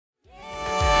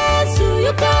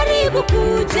karibu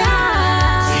kuja.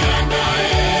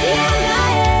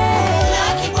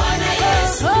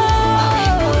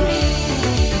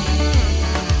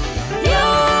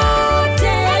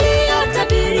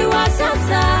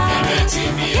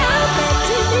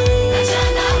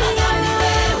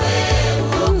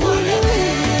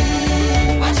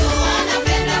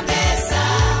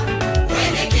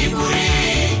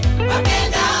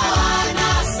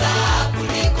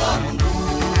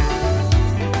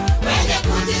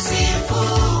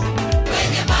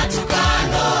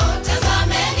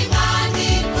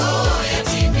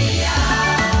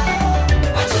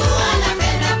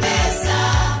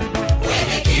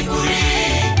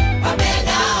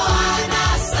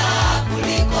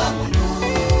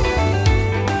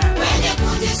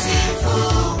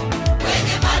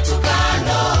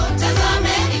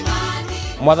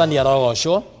 Mwathani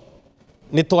arogocwo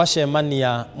ni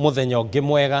twacemania muthenya ungi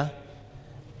mwega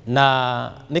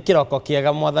na ni kiroko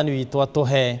kiega Mwathani witu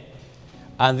atuhe,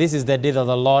 and this is the day that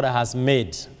the Lord has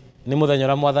made. Ni muthenya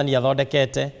ura Mwathani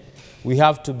athondekete. We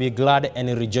have to be glad and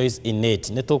rejoice in it.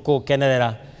 Ni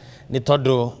tukukenerera ni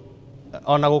tondu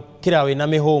ona gukira wina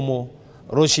mihumu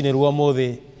rucini ruo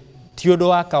muthi ti undu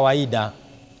wa kawaida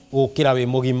gukira wi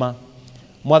mugima.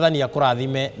 Mwathani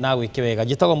akurathime na gwike wega.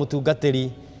 Njitagwo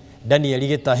mutungatiri Daniel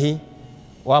Gitahi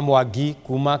wa Mwangi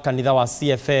kuma kanitha wa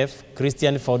C.F.F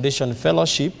Christian Foundation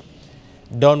Fellowship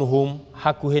DONHOLM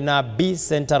hakuhi na B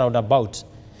Center roundabout.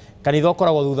 Kanitha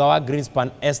ukoragwo thutha wa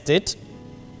Greenspan Estate.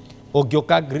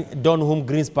 Ugioka DONHOLM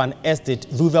Greenspan Estate,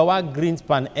 thutha wa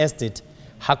Greenspan Estate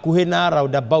hakuhi na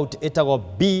roundabout etagwo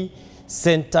B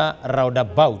Center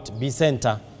roundabout. B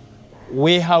Center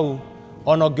we hau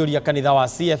ona ngioria kanitha wa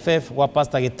C.F.F wa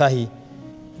Pastor Gitahi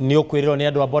ni ukwiriro ni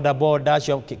andu a boda boda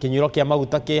cio kinyuro kia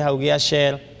maguta ki hau gia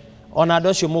Shell, ona andu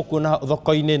acio mukuona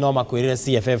thoko-ini no makwirire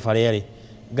C.F.F arieri.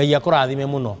 Ngai akurathime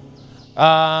muno.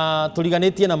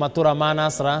 Tuliganitie na matura ma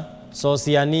Nasra,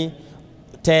 Sosiani,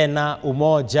 Tena,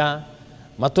 Umoja,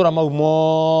 matura mau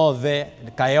mothe,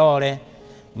 Kayore,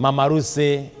 Mama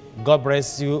Rusi, God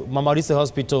bless you, Mama Rusi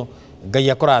Hospital.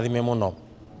 Ngai akurathime muno.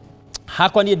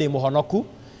 Hakwa ni ndi muhonoku,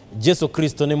 Jesu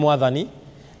Kristo ni Mwathani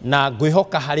na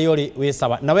ngwihoka hari uri wi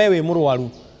sawa na we wi murwaru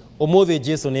umuthi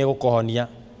Jesu ni egukohonia.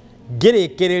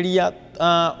 Ngirikireria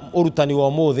urutani wa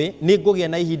umuthi ni ngugia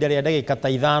na ihinda ria ndagika ta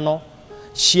 5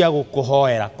 cia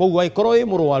gukuhoera. Koguo ikorwo wi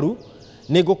murwaru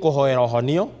ni ngukuhoera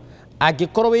honio,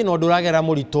 angikorwo wi no nduragera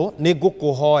murito ni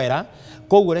ngukuhoera.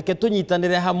 Koguo reke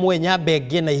tunyitanire hamwe nyambe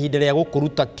ngie na ihinda ria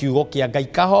gukuruta kiugo kia Ngai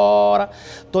kahora.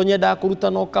 Tonyenda kuruta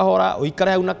no kahora,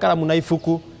 uikare hau na karamu na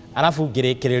ibuku arafu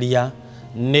ngirikireria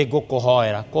ni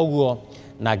ngukuhoera. Koguo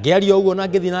na ngearia uguo na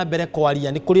ngithi na mbere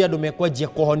kwaria ni kuri andu mekwanjia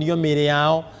kuhonio mire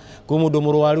yao. Kwi mundu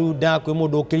murwaru nda, kwi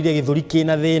mundu ukirire githuri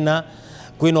kina thina,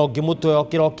 kwi no ngimutwe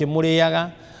okira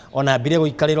okimuriaga, ona mbire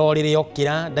guikarira orire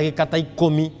okira ndagika ta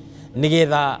 10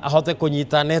 nigetha ahote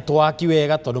kunyita network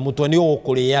wega tondu mutwe ni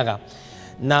ugukuriaga.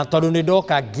 Na tondu ni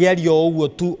ndoka ngearia uguo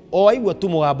tu o aigua tu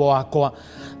mugambo wakwa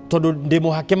tondu ndi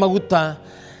muhake maguta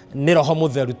ni roho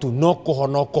mutheru tu no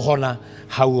kuhona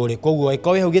hau uri. Koguo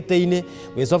ikowe hau gite-ini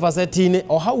wi sofa set-ini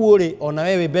o hau uri ona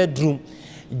wewe bedroom,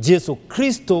 Jesu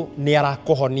Kristo ni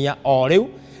arakuhonia o riu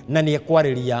na ni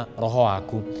ekwariria roho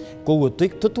waku. Koguo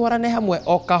tutwarane hamwe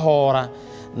o kahora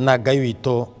na Ngai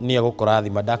witu ni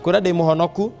egukurathima. Ndakwira ndi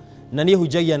muhonoku na ni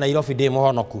hunjagia Nairobi ndi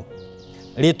muhonoku.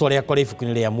 Ritwa riakwa ri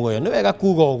ibuku-ini ria muoyo. Ni wega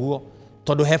kuga uguo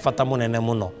tondu he bata munene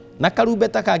muno. Na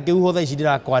karumbeta kangiuho tha ici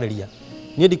ndirakwariria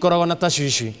ni ndikoragwo na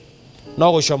tashwishi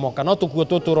no gucomoka no tukuo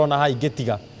tuturona ha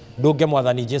ingitiga ndunge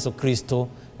Mwathani Jesu Kristo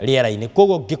riera-ini.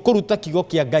 Koguo ngikuruta kiugo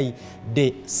kia Ngai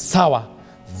ndi sawa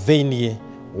thiini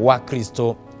wa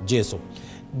Kristo Jesu.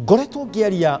 Ngoretwo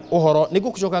ngiaria uhoro ni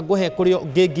gukucoka nguhe kuri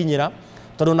nginginyira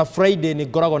tondu na Friday ni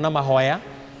ngoragwo na mahoya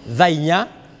thaa 4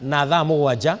 na thaa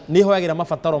 7 ni hoyagira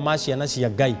mabataro ma ciana cia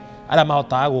Ngai aria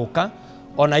mahotaga guka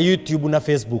ona YouTube na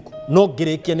Facebook. No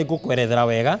ngirikia ni ngukwerethera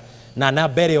wega na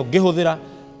namba ĩrĩa ngĩhũthĩra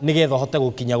nigetha hote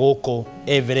gukinya guku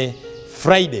every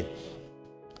Friday.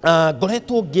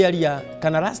 Ngoretwo ngiaria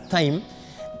kana last time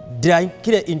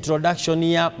ndiraikire introduction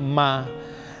ya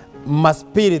ma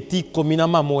spirit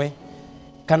 11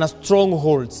 kana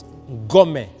strongholds,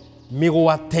 ngome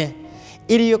migwate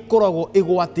iria ikoragwo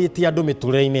igwatĩte andu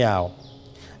miturĩre-inĩ yao.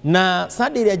 Na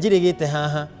Sunday ĩrĩa njirigĩte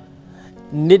haha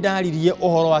ni ndaririe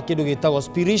uhoro wa kindu gitagwo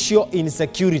spiritual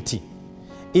insecurity.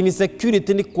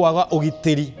 Insecurity ni kwaga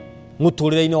ugitiri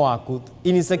muturire-ini waku,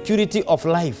 insecurity of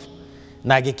life.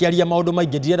 Na ngikiaria maundu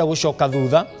maingi ndirenda gucoka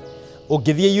thutha.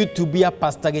 Ungithie YouTube ya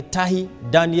Pastor Gitahi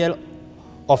Daniel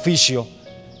Official,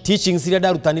 teachings iria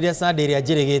ndarutanire Sunday ĩrĩa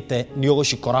njirigĩte ni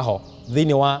ugucikora ho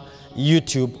thiini wa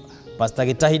YouTube Pastor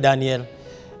Gitahi Daniel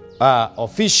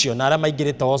official na arĩa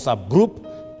maingĩrĩte WhatsApp group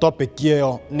topic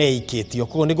ĩyo nĩ ikĩtio.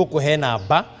 Koguo nĩ ngũkũhe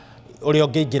namba ũrĩa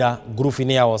ũngĩingĩra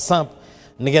group-inĩ ya WhatsApp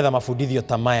nĩgetha mabundithio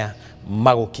ta maya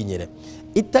magũkinyĩre.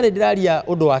 Itarĩ ndĩraria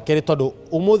ũndũ wa kerĩ tondũ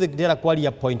ũmũthĩ ndĩrenda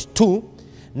kwaria point 2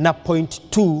 na point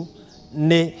 2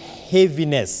 nĩ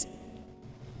heaviness.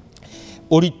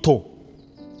 Ũritũ.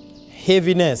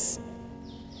 Heaviness.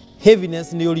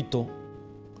 Heaviness nĩ ũritũ.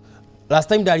 Last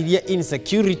time ndaririe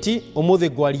insecurity,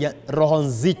 ũmũthĩ ngwaria roho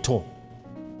nzito.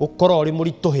 Ũkorwo ũrĩ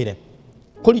mũritũhĩre.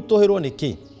 Kũritũhĩrwo nĩ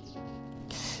kĩ?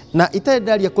 Na itarĩ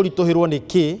ndaria kũritũhĩrwo nĩ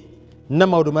kĩ na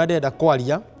maũndũ marĩa ndĩrenda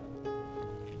kwaria,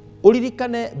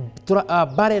 ũririkane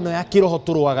bara ĩno ya kĩroho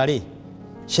tũrũaga rĩ,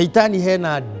 Shaitani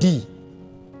hena D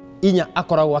inya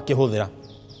akoragwo akĩhũthĩra.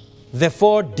 The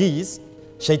 4 Ds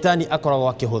Shaitani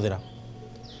akoragwo akĩhũthĩra.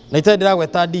 Na itarĩ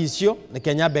ndĩragweta D icio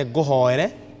nĩke nyambe ngũhoere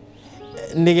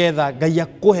nĩgetha Ngai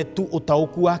akũhe tu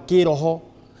ũtaũku wa kĩroho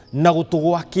na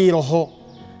gũtũgwa kĩroho.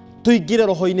 Tuingire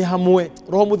roho-inĩ hamwe.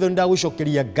 Roho Mũtheru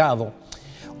ndagũcokeria ngatho.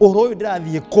 Ũhoro ũyũ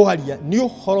ndĩrathiĩ kwaria nĩ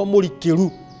ũhoro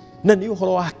mũrikĩru na nĩ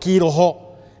ũhoro wa kĩroho.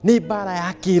 Nĩ bara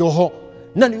ya kĩroho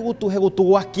na nĩ gũtũhe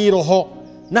gũtũgwa kĩroho.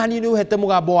 Na niĩ nĩ ũhete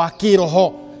mũgambo wa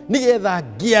kĩroho nĩgetha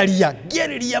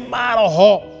ngĩarĩria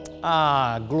maroho.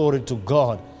 Glory to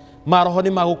God. Maroho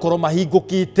nĩ magũkorwo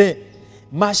mahingũkĩte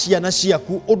maciana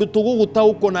ciaku ũndũ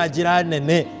tũgũgũtaũkwo na njĩra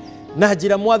nene na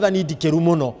njĩra Mwathani ndikĩru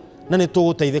mũno na nĩ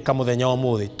tũgũteithĩka mũthenya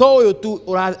ũmũthĩ. To ũyũ tu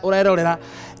ũrerorera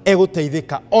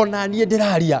egũteithĩka, ona niĩ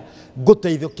ndĩraria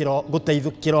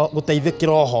gũteithĩkĩra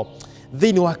oho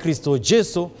thĩinĩ wa Kristo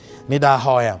Jesu nĩ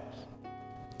ndahoya.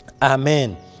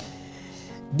 Amen.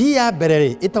 D ya mbere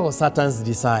rĩ ĩtagwo Satan's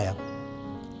desire.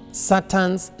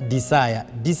 Satan's desire.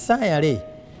 Desire rĩ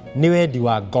nĩ wendi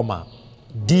wa ngoma.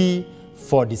 D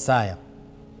for desire.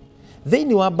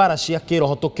 Thĩinĩ wa bara cia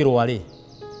kĩroho tũkĩrũa rĩ,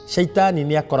 Shaitani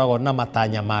nĩ akoragwo na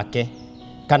matanya make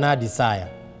kana desire.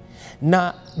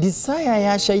 Na desire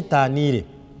ya Shaitani rĩ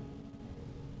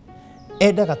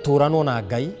endaga tũranwo na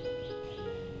Ngai,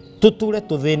 tũture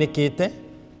tũthĩnĩkĩte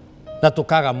na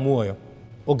tũkaga muoyo.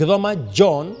 Ũngĩthoma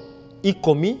John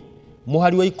 10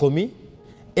 mũhari wa 10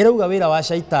 ĩrauga wĩra wa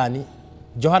Shaitani,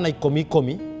 Johana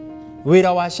 10:10,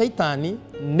 wĩra wa Shaitani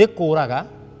nĩ kũraga,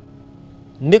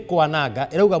 nĩ kwananga.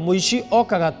 Ĩrauga mũici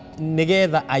okaga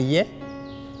nĩgetha aiye,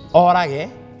 orage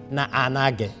na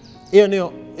anange.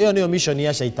 Ĩyo nĩyo mission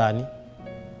ya Shaitani.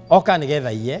 Oka nĩgetha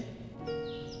aiye,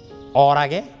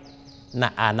 orage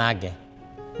na anange.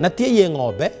 Na tiye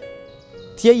ng'ombe,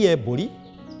 tiye mbũri,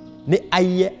 nĩ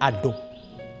aiye andũ.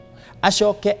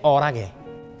 Acoke orage.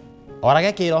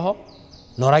 Orage kĩroho,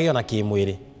 na orage ona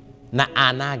kĩmwĩrĩ. Na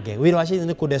anange. Wĩra wa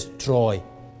Shaitani nĩ kũ-destroy,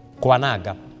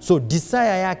 kwananga. So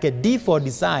desire yake, D for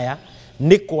desire,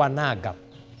 nĩ kwananga.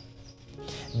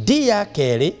 D ya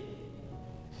kerĩ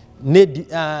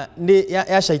nĩ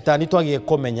ya Shaitani twagie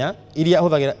kũmenya iria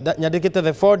hũthagĩra, nyandĩkĩte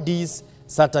the 4 Ds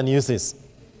Satan uses.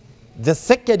 The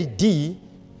second D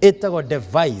ĩtagwo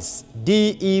device.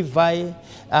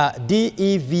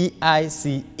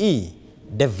 D-E-V-I-C-E.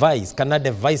 Device kana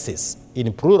devices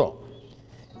in plural.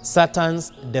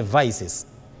 Satan's devices.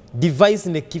 Device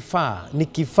ni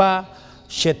kifaa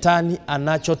Shetani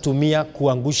anachotumia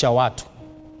kuangusha watu.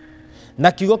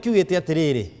 Na kiugo kiugĩte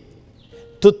atĩrĩrĩ,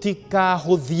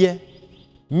 tũtikahũthie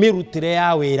mĩrutĩre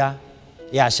ya wĩra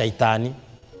ya Shaitani.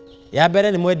 Ya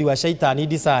mbere nĩ mwendi wa Shaitani,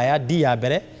 desire, D ya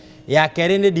mbere. Ya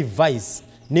kerĩ nĩ device,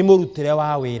 nĩ mũrutĩre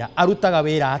wa wĩra. Arutaga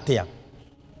wĩra atĩa?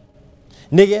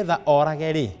 Nĩgetha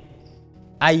orage rĩ,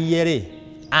 aiye rĩ,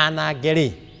 anange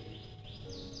rĩ,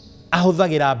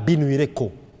 ahũthagĩra mbinu ĩrĩkũ?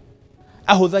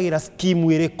 Ahũthagĩra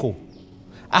scheme ĩrĩkũ?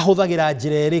 Ahũthagĩra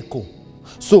njĩra ĩrĩkũ?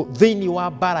 So thĩinĩ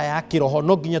wa bara ya kĩroho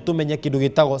no nginya tũmenye kĩndũ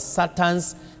gĩtagwo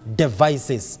Satan's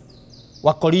devices.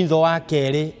 Wa Korintho wa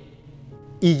kerĩ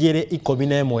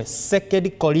 2:11.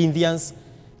 2 Corinthians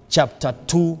chapter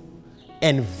 2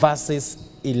 and verses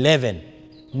 11.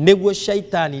 Nĩguo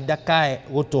Shaitani ndakae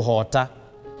gũtũhota,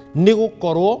 nĩ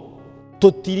gũkorwo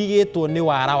tũtirigĩtwo nĩ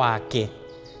wara wake.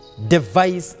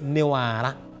 Device nĩ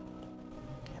wara.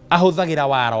 Ahũthagĩra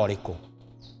wara ũrĩkũ?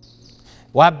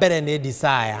 Wa mbere nĩ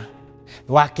desire,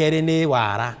 wa kerĩ nĩ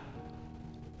wara.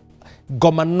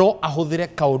 Ngoma no ahũthĩre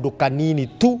kaũndũ kanini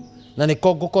tu, na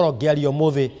nĩko ngũkorwo ngĩaria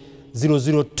ũmũthĩ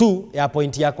 002 ya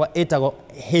point yakwa ĩtagwo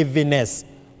heaviness,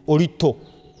 ũritũ.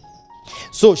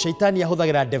 So Shaitani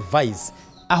ahũthagĩra device,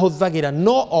 ahũthagĩra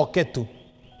no oke tu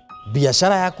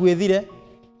biashara yaku ĩthire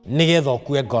nĩgetha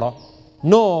ũkue ngoro,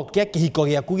 no oke kĩhiko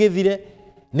gĩaku gĩthire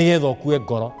nĩgetha ũkue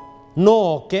ngoro,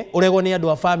 no oke ũregwo nĩ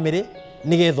andũ a family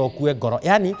nĩgetha ũkue ngoro.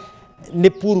 Yani nĩ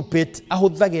pulpit.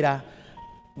 Ahũthagĩra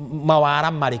mawara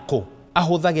marĩkũ?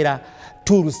 Ahũthagĩra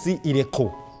tools irĩkũ?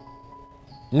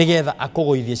 nigetha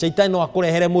akugoithie shaitani no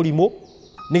akurehere murimu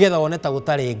nigetha wone ta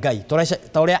gutari ngai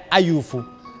ta uria Ayubu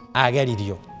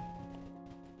ageririo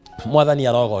mwathani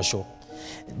arogocwo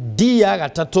D ya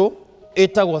gatatu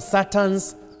etagwo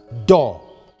Satan's door.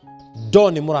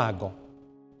 Door ni murango.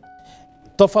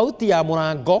 Tofauti ya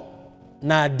murango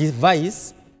na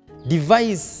device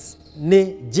ni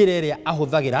njira iria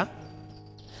ahuthagira.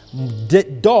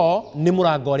 Door ni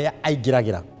murango uria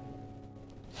aingiragira.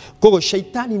 Kogo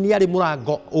shaitani ni ari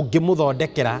murango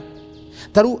ungimuthondekera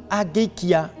taru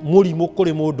angiikia murimu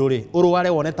kuri mundu ri urware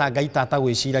wone ta ngai tata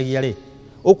gwiciragia ri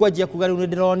ukwanjia kuga riu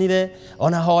ndironire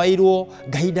ona hoirwo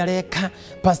ngai ndareka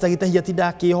pastor Gitahi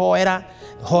atinda kihoera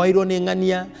hoirwo ni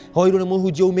ngania hoirwo ni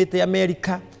muhunjia umite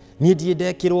America ni ndie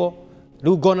ndekirwo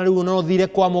riu ngona riu no thire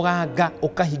kwa muganga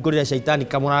ukahingurira shaitani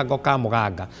kamurango ka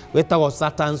muganga wetagwo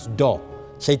Satan's door.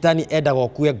 Shaitani endaga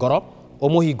okue ngoro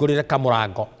umuhingurire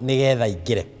kamurango nigetha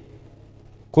ingire.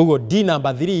 Koguo D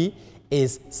number 3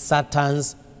 is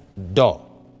Satan's door.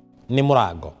 Ni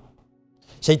murango.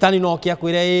 Shaitani no kia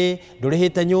kwire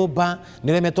ndurihite nyumba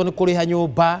niremetwo ni kuriha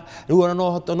nyumba riu ona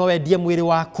no wendie mwiri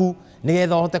waku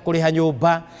nigetha uhote kuriha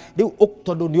nyumba riu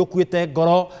tondu ni ukuite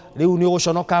ngoro riu ni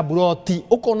uguconoka buroti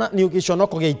ukona ni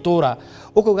ugiconoko gia itura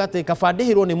ukuga ati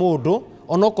kabandihirwo ni mundu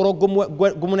ona okorwo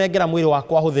ngumunengera mwiri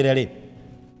wakwa ahuthire ri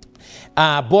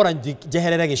bora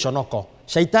njeherere giconoko.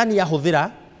 Shaitani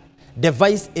ahuthira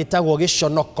device etagwo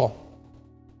giconoko.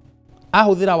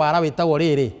 Ahuthira wara wetagwo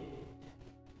riri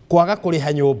kwaga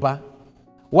kuriha nyumba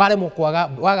waremo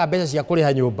waga mbeca cia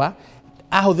kuriha nyumba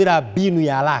ahuthira binu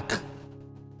ya lack.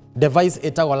 Device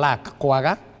etagwo lack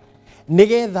kwaga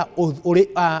nigetha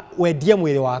wendie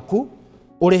mwiri waku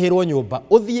urihirwo nyumba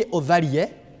uthie utharie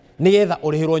nigetha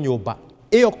urihirwo nyumba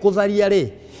iyo kutharia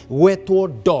ri gwetwo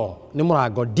door ni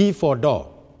murango D for door.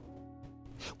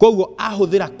 Koguo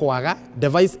ahuthira kwaga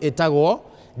device etagwo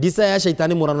desire ya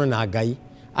shaitani murano na ngai.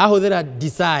 Ahuthira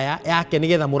desire yake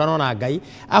nigetha murano na ngai.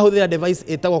 Ahuthira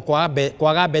device etagwo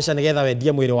kwaga mbeca nigetha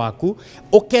wendie mwiri waku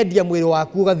ukendia mwiri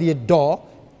waku ugathie door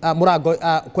murango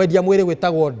kwendia mwiri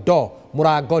gwetagwo door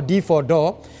murango D for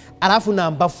door. Alafu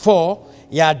number 4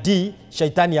 ya D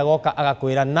shaitani agoka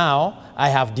agakwira now I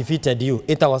have defeated you.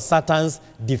 Etagwo Satan's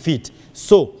defeat.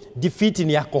 So defeat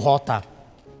ni ya kuhota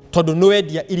tondu no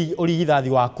wendia urigithathi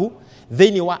waku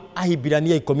thiini wa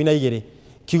Ahibirania 12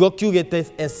 kigo kiugete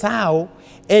Esau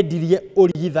endirie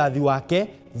urigithathi wake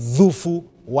thufu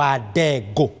wa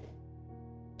ndego.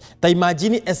 Ta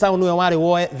imagine Esau niwe wari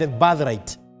woe the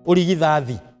birthright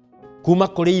urigithathi kuma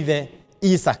kuri ithe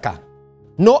Isaka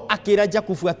no akira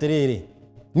Jakubu atiriri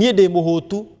nie ndi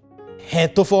muhutu he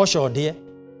tuboco ndie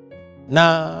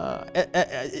na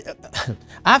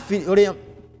afi uria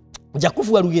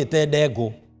Jakubu arugite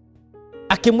ndego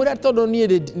akimura tondu nie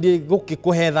ndi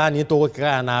gukikuhe thani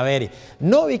tugukigana nawe ri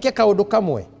no wike kaundu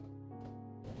kamwe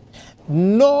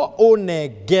no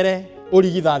unengere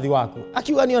urigithathi waku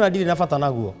akiuga ni ona ndiri na bata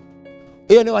naguo.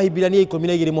 Iyo ni Wahibirania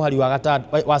 12 muhari wa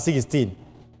 16.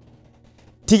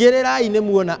 Tigirirai ni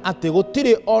muona ati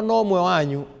gutiri ona omwe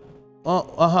wanyu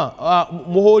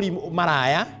muhuri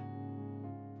maraya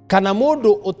kana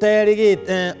mundu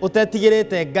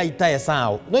utetigirite ngai ta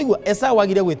Esau. No igua Esau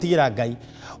agire gwitigira ngai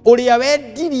uria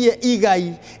wendirie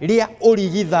igai ria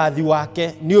urigithathi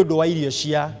wake ni undu wa irio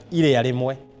cia iria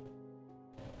rimwe.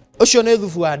 Ucio ni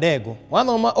thufu wa ndego.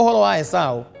 Wathoma uhoro wa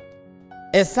Esau.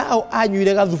 Esau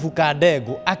anyuire gathufu ka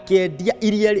ndego akiendia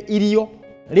irio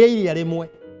ria rimwe.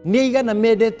 Ni igana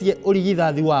mendetie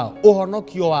urigithathi wao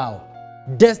uhonokio wao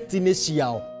destiny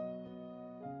ciao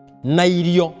na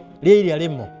irio ria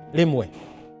rimwe.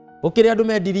 Ukiri andu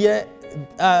mendirie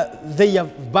their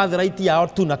birthright yao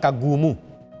tu na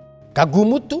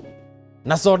kagumu tu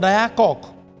na soda ya Coke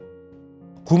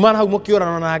kumana hau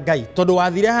mukiorana na ngai tondu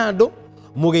wathire handu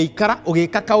mugeikara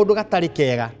ugika kaundu gatari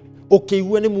kega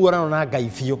ukiigua ni muorana na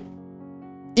ngai biu.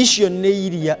 Icio ni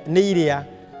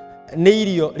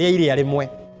irio ria rimwe.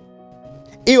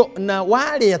 Iyo na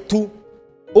wale tu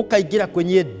ukaingira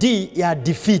kwenye D ya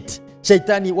defeat.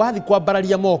 Shaitani wathi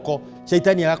kwambararia moko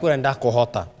shaitani agakwira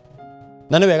ndakuhota.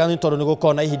 Na ni wega ni tondu ni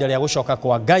gukona ihinda ria gucoka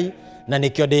kwa ngai na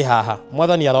nikio ndi haha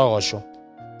mwathani arogocwo.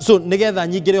 So nigetha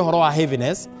nyingire horo wa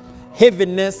heaviness.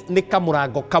 Heaviness ni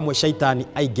kamurango kamwe shaitani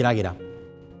aingiragira.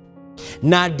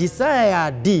 Na desire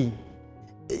ya D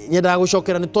nyenda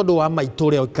gucokera ni tondu wa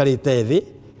maitore ukarite thi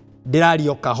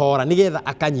ndirario kahora nigetha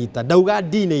akanyita ndauga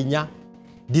D ni inya.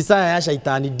 Desire ya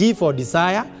shaitani D for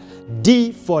desire,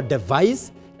 D for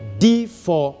device, D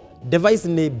for device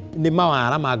ni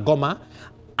mawara magoma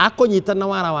akonyita na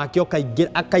wara wake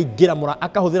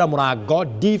akahuthira murango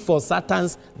D for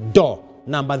Satan's door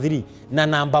number 3 na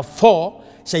number 4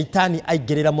 shaitani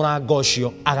aingirira murango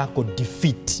ucio agako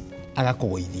defeat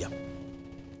agakugoithia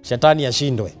shetani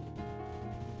ashindwe.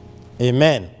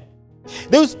 Amen.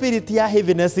 The spirit ya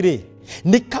heaviness ri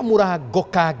ni kamurango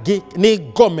kangi ni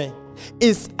ngome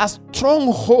is a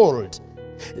stronghold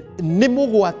ni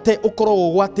mugwate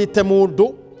ukoro gwatite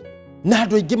mundu na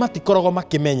andu aingi matikorogo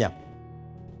makimenya.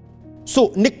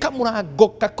 So ni kamurango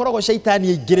kakorogo shaitani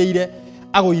aingiriire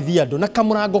agoithia andu na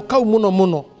kamurango kau muno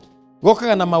muno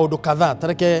gokaga na maundu kadhaa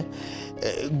tareke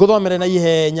guthomere na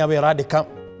ihenya we radika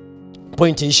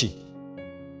point ici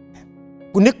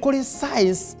ni kuri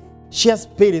signs cia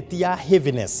spirit ya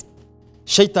heaviness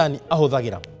shaitani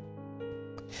ahuthagira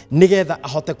nigetha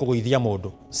ahote kugoithia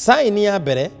mundu. Sign ya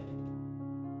mbere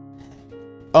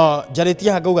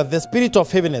jaritia hagauga the spirit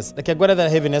of heaviness. Reke ngwerethere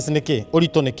heaviness niki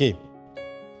urito niki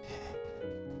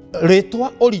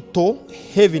ritwa urito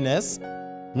heaviness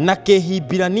na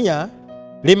Kihibirania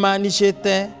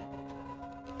rimanishite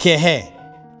kehe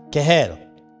kehel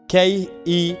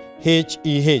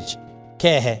K-E-H-E-H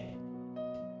kehe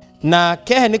na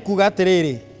kehe ni kuga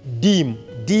atiriri dim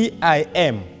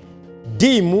D-I-M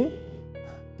dimu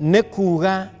ni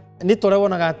kuga ni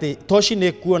torewonaga ati toshi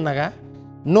ni kuonaga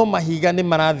no mahiga ni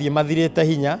marathie mathirite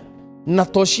hinya na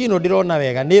toshi no ndirona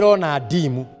wega ni rona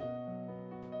dimu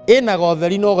ina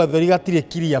gotheri no gotheri gatire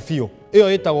kiria biu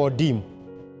iyo itagwo dimu.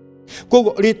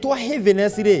 Kogo ritwa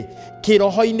heaviness ri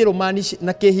kiroho-ini rumanishi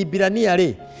na Kihibirania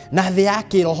ri na thi ya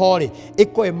kiroho ri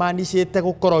iko imanishite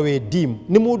gukoro we dim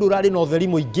ni mundu urari no theri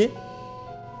muingi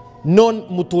no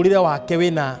muturire wake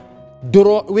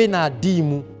wina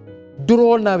dimu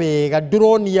ndurona wega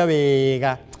nduronia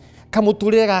wega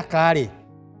kamuturire gaka ri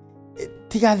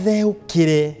tiga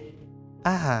theukire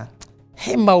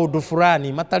he maundu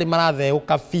fulani matari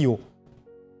maratheuka biu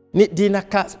ni dina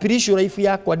ka spiritual life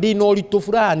yakwa dina uritu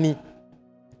fulani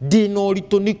dina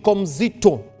uritu niko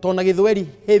mzito tona githweri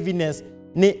heaviness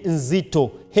ni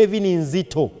nzito heavy ni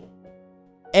nzito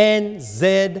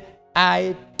N-Z-I-T-O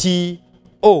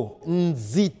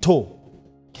nzito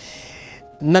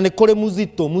na ni kore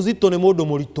muzito ni mundu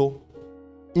murito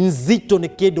nzito ni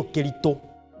kindu kirito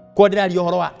kwa ndiraria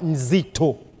uhoro wa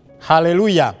nzito.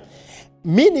 Hallelujah.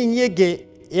 Meaning yege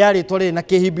yari tore na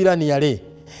Kihibirania ri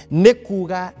ni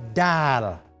kuga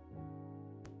dull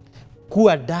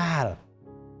kuwa dull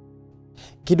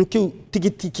kindu kiu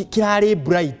kirari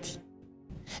bright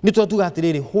ni tuga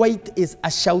atiriri white is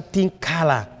a shouting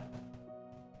color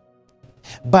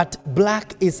but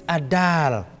black is a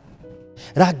dull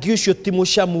rangi ucio ti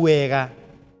mucamu wega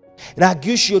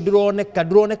rangi ucio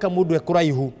ndironeka mundu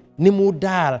ekuraihu ni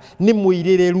mudal ni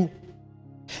muirireru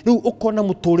riu ukona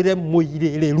muturire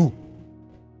muirireru.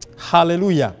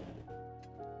 Hallelujah.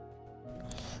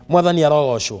 Mwathani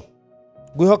arogocwo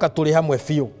ngwihoka turi hamwe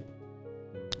fiu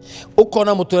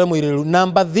ukona muturire muirireru.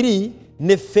 Number 3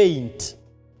 ni faint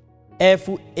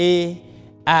F-A-I-N-T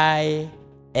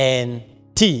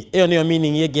iyo niyo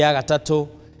meaning yege ya gatatu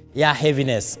ya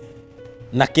heaviness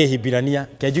na Kihibirania.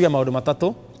 Kenjuge maundu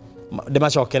matatu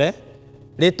ndimacokere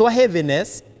ritwa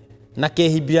heaviness na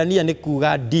Kihibirania ni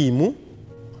kuga dimu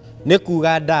ni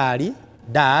kuga dull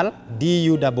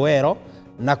D-U-L-L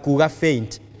na kuga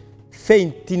faint.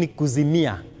 Faint ni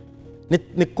kuzimia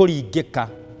ni kuringika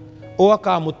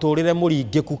uwaka muturire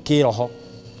muringiku kiroho.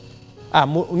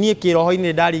 Nie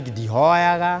kiroho-ini ndaringi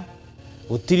hoyaga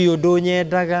gutiri undu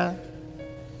nyendaga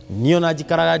niyo na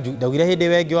njikaraga ndagire hindi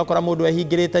wengi wakora mundu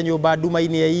ehingirite nyumba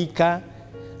nduma-ini eika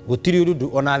gutiri undu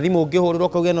ona thimu ungihurirwo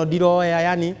kauge no ndiroya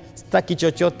yani staki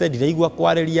chochote ndiraigua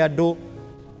kwariria andu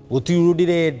gutiri undu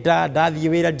ndirenda ndathie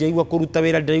wira ndiraigua kuruta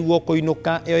wira ndiraigua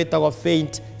kuinuka iyo itagwo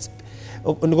faint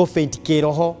nigo faint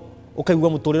kiroho ukaigua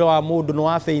muturire wa mundu no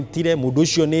wa faintire mundu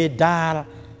ucio ni ndara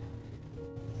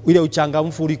ile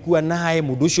uchangamfu ulikuwa naye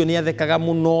mundu ucio ni athekaga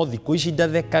muno thiku ici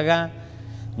ndathekaga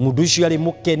mundu ucio ari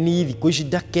mukeni thiku ici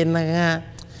ndakenaga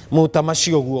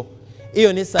mutamacio guo.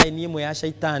 Iyo ni sign imwe ya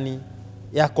shaitani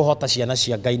ya kuhota ciana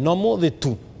cia Ngai no muthi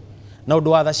tu na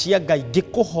undu wa tha cia Ngai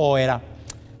ngikuhoera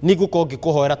ni guko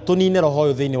ngikuhoera tunine roho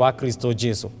uyu thiini wa Kristo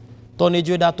Jesu to ni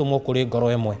njui ndatumwo kuri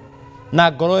ngoro emwe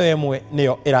na ngoro emwe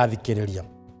niyo irathikiriria.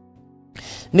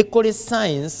 Ni kuri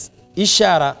signs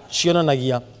ishara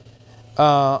cionanagia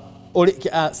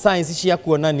signs cia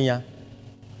kuonania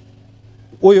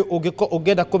uyu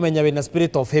ungenda kumenya wina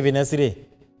spirit of heaviness ri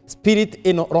spirit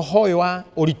ino roho wa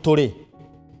urituri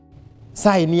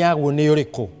sign yaguo ni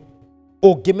uriku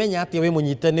ungimenya ati we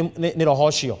munyite ni roho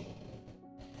ucio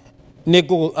ni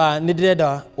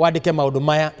ndirenda wandike maundu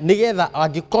maya nigetha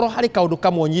angikorwo hari kaundu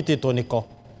kamwe unyititwo niko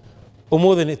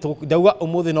ndauga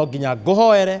umuthi no nginya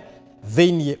nguhoere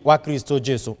thiini wa Kristo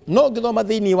Jesu. No ngithoma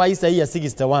thiini wa Isaia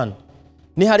 61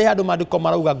 ni hari handu mandiko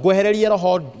marauga ngwehererie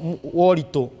roho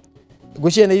woritu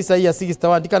gwiciria ni Isaia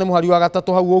 61 ndikane muhari wa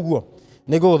gatatu hau uguo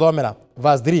niguthomera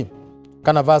verse 3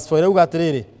 kana verse 4 irauga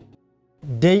atiriri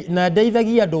na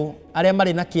ndeithagia andu aria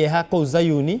mari na kieha kou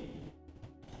Zayuni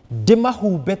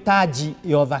ndimahumbe taji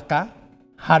ya thaka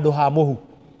handu ha muhu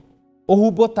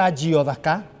uhumbo taji ya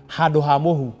thaka handu ha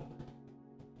muhu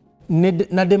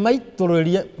na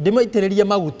ndimaitiririe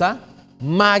maguta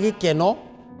ma gikeno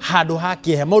handu ha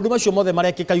kieha maundu macio mothe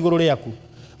marekika iguru riaku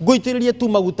nguitiririe tu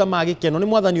maguta ma gikeno ni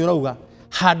mwathani urauga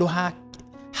handu ha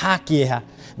kieha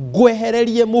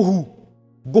ngwehererie muhu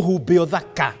nguhumbe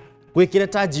uthaka gwikire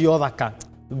taji ya thaka.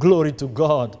 Glory to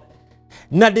God.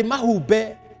 Na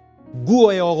ndimahumbe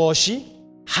nguo ya ugoci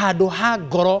handu ha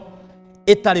ngoro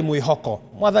itari mwihoko.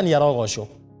 Mwathani arogocwo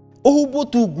uhumbo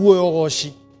tu nguo ya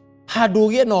ugoci handu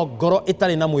gie no ngoro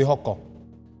itari na mwihoko.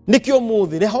 Nikio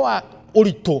muthi reho wa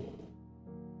uritu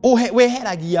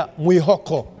weheragia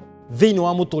mwihoko thiini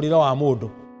wa muturire wa mundu.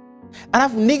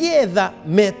 Arafu nigetha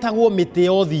metagwo miti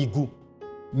ya uthingu,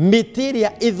 miti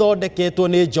iria ithondeketwo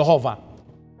ni Jehova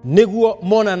niguo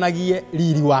monanagie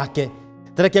riri wake.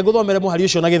 Tereke nguthomere muhari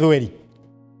ucio na githweri.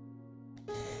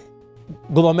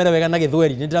 Nguthomere wega na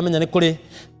githweri. Ndiramenya ni kuri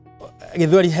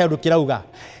githweri hendu kirauga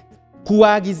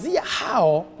kuagizia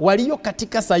hao walio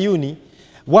katika Sayuni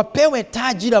wapewe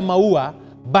taji la maua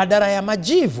badala ya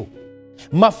majivu,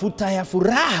 mafuta ya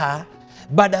furaha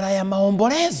badala ya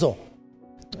maombolezo.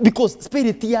 Because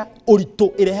spirit ya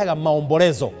urito irehaga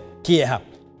maombolezo kieha.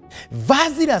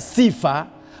 Vazi la sifa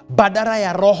badala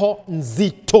ya roho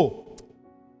nzito.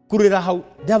 Kurira hau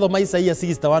ndathoma Isaia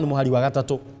 61 muhari wa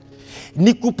gatatu.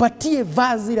 Nikupatie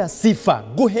vazi la sifa,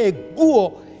 nguhe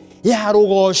nguo ya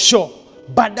rugosho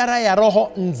badala ya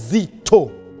roho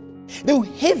nzito. Riu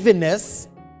heaviness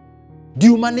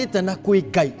diumanite na kwi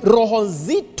Ngai. Roho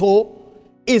nzito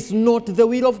is not the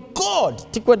will of God.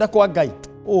 Tikwenda kwa Ngai.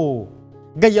 Oh,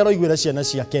 Ngai aroigwira ciana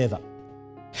cia ketha.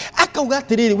 Akauga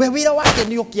atiriri we wira wake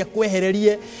ni ukia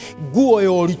kwehererie nguo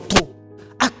ya uritu,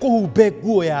 akuhumbe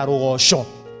nguo ya rugosho,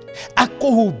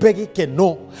 akuhumbe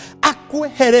gikeno,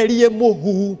 akwehererie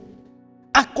muhu,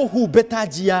 akuhumbe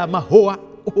taji ya mahua.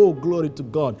 Oh, glory to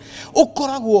God.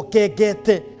 Ukoragwo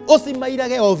kengete,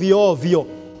 usimairage ovyo ovyo,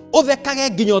 uthekage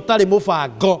nginya utari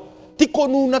mubango, ti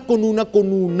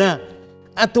kununa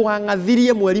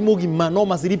atwangathirie mweri mugima no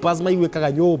masiripas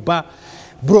maigwekaga nyumba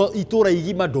bro itura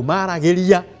igima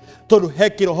ndumaragiria tondu he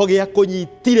kiroho gia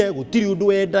kunyitire gutiri undu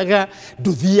wendaga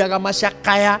nduthiaga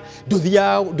macakaya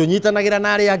ndunyitanagira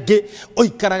na aria angi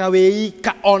uikaraga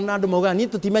wiika ona andu mauga ni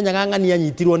tutimenyaga ng'ani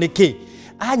anyitirwo niki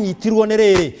anyitirwo ni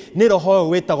riri ni roho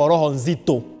wetagwo roho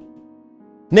nzito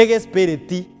nege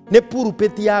spirit ni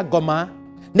purupeti ya ngoma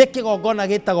ni kigongona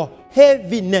gitagwo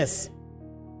heaviness.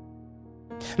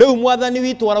 Riu mwathani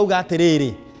witu arauga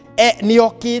atiriri ni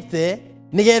okite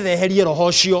nigetha eherie roho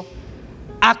ucio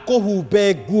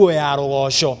akuhumbe nguo ya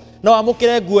rugosho na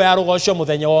wamukire nguo ya rugosho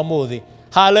muthenya wa muthi.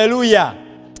 Hallelujah,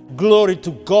 glory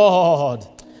to God,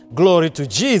 glory to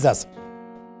Jesus.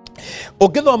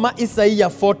 Ukithoma Isaia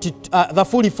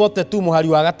 42 muhari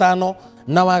wa gatano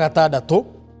na wa gatandatu,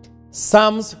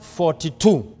 Psalms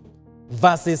 42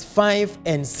 verses 5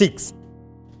 and 6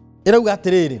 irauga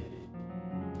atiriri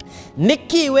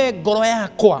niki we ngoro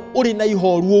yakwa uri na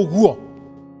ihoru uguo.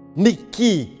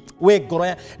 Niki we ngoro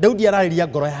ya Daudi arariria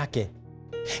ngoro yake.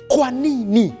 Kwa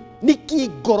nini niki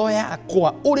ngoro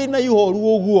yakwa uri na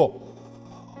ihoru uguo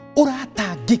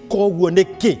uratangika uguo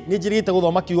niki? Ninjirite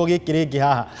guthoma kiugo giki ringi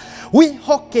haha.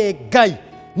 Wihoke Ngai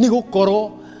ni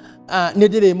gukorwo ni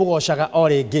ndiri mugocaga o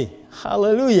ringi.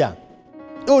 Hallelujah.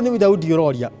 Uyu ni Daudi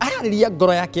uroria arariria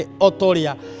ngoro yake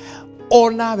otoria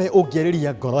onawe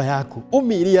ungeriria ngoro yaku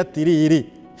umiri atiriri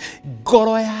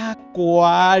ngoro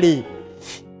yakwa ri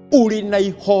uri na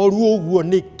ihoru uguo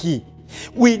niki?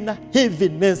 Wina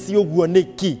heaviness uguo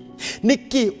niki?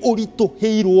 Niki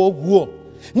urituhirwo uguo?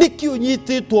 Niki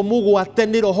unyititwo mugwate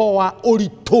ni roho wa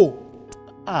uritu?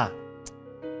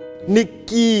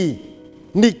 Niki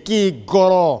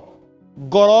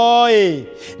ngoroi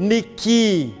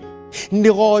niki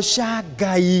nigoca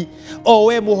Ngai o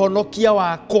we muhonokia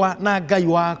wakwa na Ngai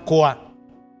wakwa.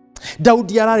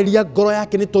 Daudi arariria ngoro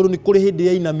yake ni tondu ni kuri hindi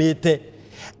yainamite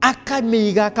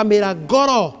akamiga akamira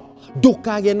ngoro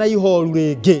ndukage na ihoru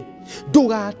ringi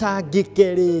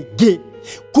ndugatangike ringi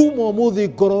kuma umuthi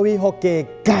ngoro wihoke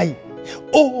Ngai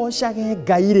ugocage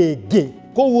Ngai ringi.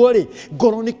 Koguo ri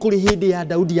ngoro ni kuri hindi ya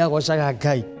Daudi yagocaga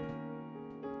Ngai.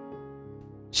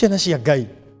 Ciana cia Ngai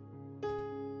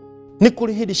ni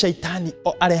kuri hindi shaitani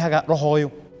arehaga roho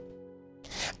uyu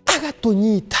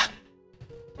agatunyita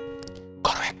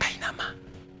ngoro ekainama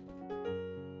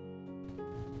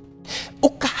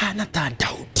ikahana ta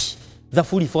Daudi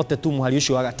Thaburi 42 muhari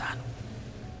ucio wa gatano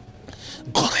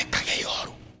ngoro ikagĩa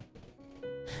ihoru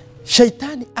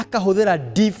shaitani akahuthira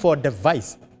default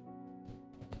device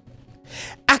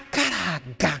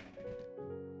akaranga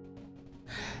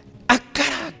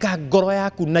ngoro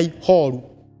yaku na ihoru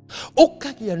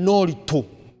ukagĩa noritu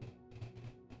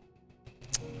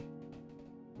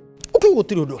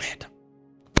ukigutira undu urenda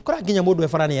ukora nginya mundu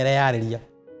ebarani ere yariria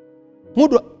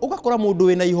mundu ugakora mundu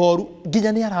wina ihoru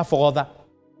nginya ni arabogotha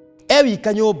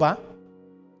wika nyumba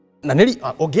na nili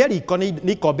ongiari iko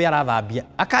ni kombe arathambia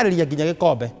akariria nginya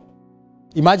gikombe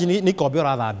imagine ni kombe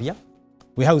arathambia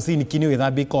we house ni kini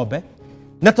withambia kombe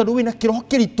na tondu wina kiroho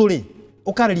kiritu ri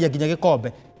ukariria nginya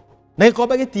gikombe na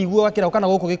gikombe gitiguo gakira kana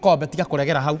guku gikombe tiga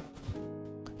kuregera hau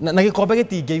na gikombe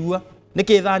gitingĩigua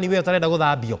niki thani we utarenda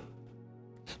guthambio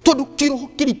tondu kiroho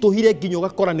kirituhire nginya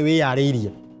ugakora ni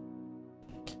wiyariirie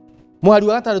muhari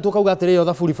wa gatatu tukauga atiriyo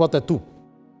Thaburi 42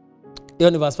 iyo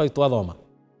ni verse 5 twathoma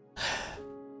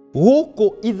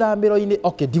guku ithamiro-ini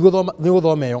okay niguthoma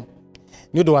iyo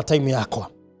ni undu wa time yakwa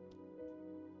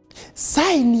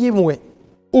sign imwe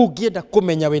ungienda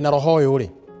kumenya wina roho uyu ri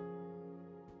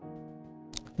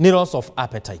ni loss of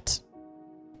appetite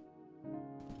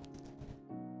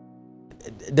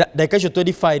Daikasho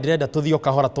 25 direnda tuthio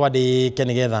kahora twandike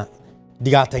nigetha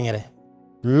ndigatengere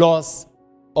loss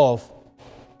of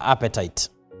appetite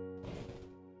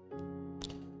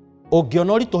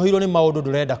ungiona urituhirwo ni maundu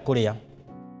ndurenda kuria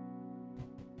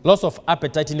loss of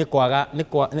appetite ni kwaga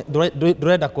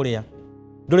ndurenda kuria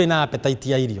nduri na appetite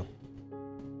ya irio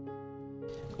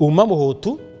uma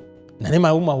muhutu na ni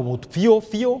mauma muhutu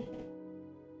fio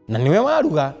na niwe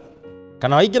waruga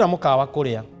kana waingira mukawa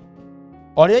kuria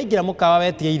oria ingira mukawa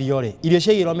wetie irio ri irio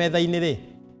ciagirwo metha-ini ri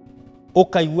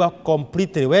ukaigua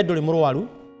completely we nduri murwaru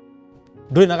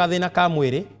nduri na gathina ka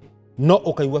mwiri no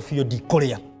ukaigua fio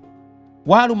ndikuria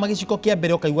waru magiciko kia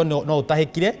mbere ukaigua no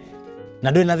utahikire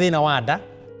na nduri na thina wa nda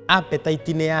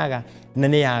appetite ni yaga na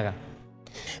ni yaga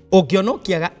ungiona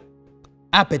kiaga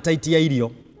appetite ya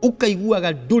irio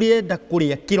ukaiguaga ndurenda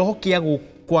kuria kiroho kia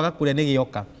kwaga kuria ni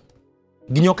gioka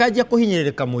nginya ukanjia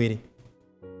kuhinyiririka mwiri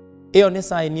iyo ni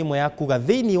sign imwe ya kuga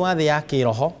thiini wa thi ya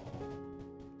kiroho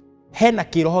hena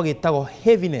kiroho gitagwo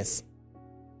heaviness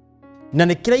na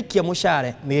ni kiraikia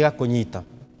mushare ni gigakunyita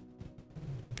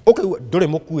ukaigua nduri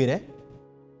mukuire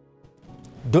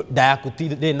nda yaku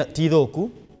ti thoku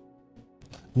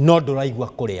no nduraigua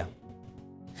kuria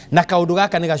na kaundu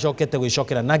gaka ni gacokete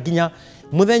gwicokera na nginya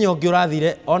muthenya ungi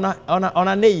urathire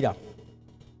ona neira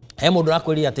he mundu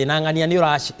akwirira ati na ng'ania ni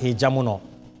urahinja muno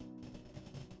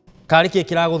kari ki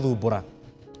kiraguthumbura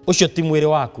ucio ti mwiri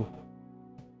waku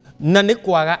na ni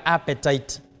kwaga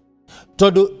appetite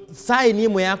tondu sign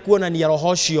imwe ya kuonania roho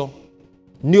ucio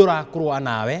ni urakurwa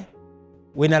nawe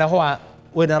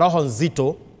wina roho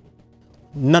nzito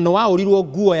na no waurirwo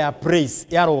nguo ya praise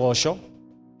ya rogosho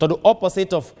tondu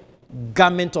opposite of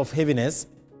garment of heaviness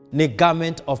ni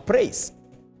garment of praise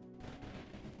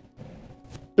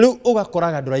lu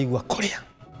ugakoraga nduraigua kuria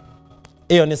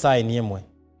iyo ni sign imwe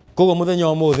koguo muthenya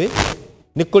umuthi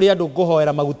ni kuri andu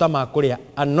nguhoera maguta ma kuria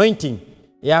anointing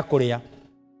ya kuria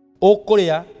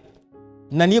ukuria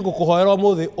na nie ngukuhoera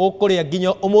umuthi ukuria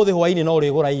nginya umuthi hwaini no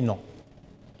urigura ino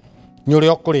ni uri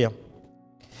ukuria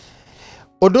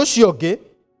undu ucio ungi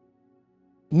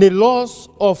ni loss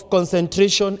of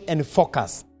concentration and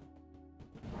focus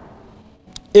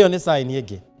iyo ni sign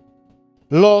ingi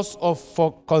loss of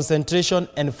concentration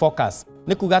and focus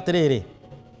ni kuga atiriri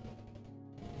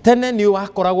tene ni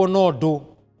wakoragwo no ndu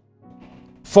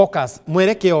focus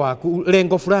mwerekeo waku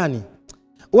lengo fulani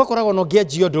ugakoragwo no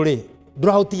ngianjio nduri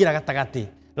ndurahutigira gatagati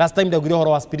last time ndagire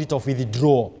horo wa spirit of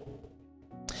withdrawal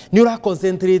ni ura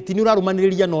concentrate ni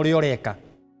urarumaniriria no uri oreka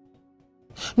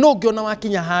no ngiona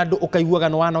wakinya handu ukaiguaga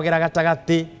no wanogera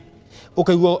gatagati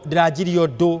ukaigua ndirajirio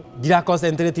ndu ndira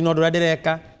concentrate no ndura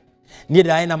ndireka ni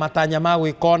ndiraina matanya ma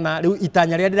gwikona riu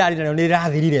itanya ria ndirari nayo ni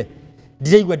rirathirire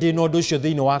ndiraigua ndi no ndu ucio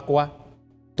thiini wakwa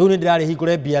tu ni ndirari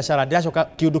hingure biashara ndiracoka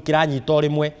kiundu kiranyita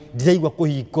rimwe ndiraigua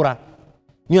kuhingura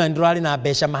ni ndirari na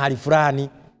mbeca mahali fulani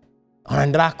ona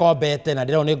ndirakombete na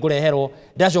ndirona ngureherwo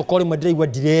ndiracoka rimwe ndiraigua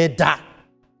ndirenda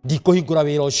ndikuhingura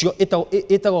wira ucio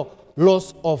itago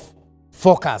loss of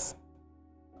focus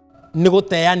ni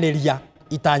guteaniria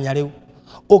itanya riu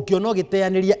ukiona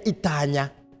giteaniria itanya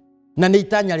na ni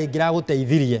itanya ringira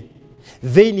guteithirie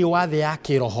thiini wa thi ya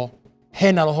kiroho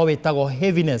hena roho witagwo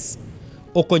heaviness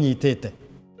ukunyitite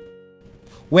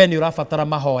we ni urabatara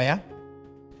mahoya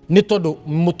ni tondu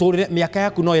muturire miaka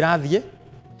yaku no irathie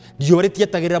ndiuritie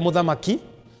tagirira muthamaki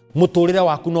muturire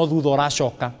waku no thutha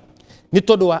uracoka ni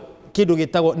tondu wa kindu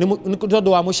gitagwo ni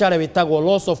tondu wa mushare witagwo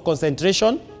loss of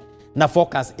concentration na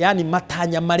focus, yani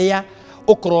matanya maria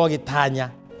ukoro gitanya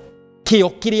kio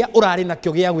kiria urari na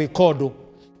kio gia gwikondo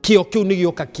kio kiu ni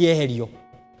gioka kieherio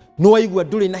no waigua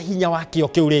nduri na hinya wa kio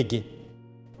kiu ringi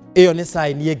iyo ni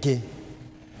sign yengi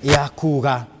ya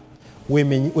kuga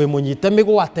we munyite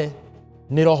migwate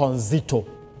ni roho nzito.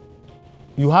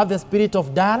 You have the spirit of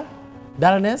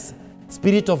dullness,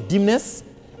 spirit of dimness,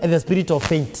 and the spirit of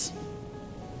faint.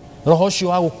 Roho cio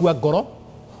wa gukua ngoro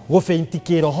gufeinti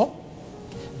kiroho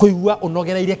kuigua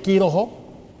unogereire kiroho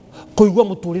kuigua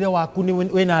muturire waku ni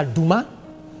wena nduma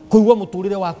kuigua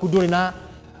muturire waku nduri na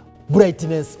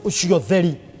brightness ucio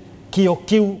theri kio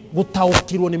kiu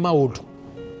gutaukirwo ni maundu.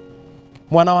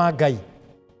 Mwana wa Ngai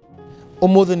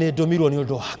umuthi ni ndumirwo ni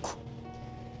undu waku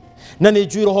na ni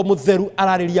njui roho mutheru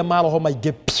arariria maroho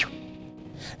maingi piu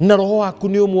na roho waku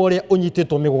ni umwe uria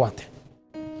unyititwo migwate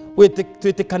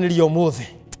twitikaniriyo umuthi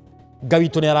Ngai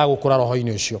witu ni aragukura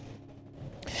roho-ini ucio.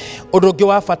 Undu ungi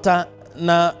wa bata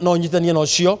na no nyitania no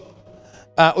cio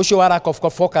ucio wa lack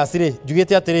of focus ri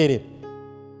njugite atiriri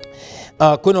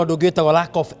kwina undu ungi witagwo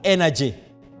lack of energy.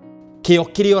 Kio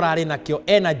kiria urari nakio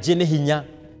energy ni hinya.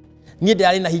 Nie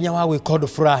ndari na hinya wa gwika undu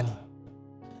fulani.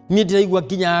 Nie ndiraigua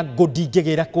nginya ngodi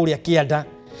ngigira kuria kianda.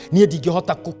 Nie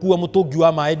ndingihota kukua mutungi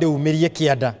wa mai ndeumirie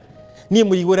kianda. Nie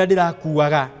murigo ria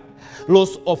ndirakuaga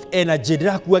loss of energy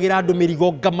ndirakuagira andu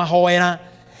mirigo ngamahoera.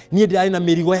 Nie ndari na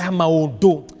mirigo ya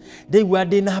maundu ndigua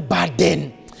ndina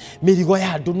burden mirigo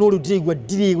ya andu no ndirigua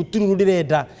ndiri guturu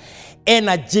ndirenda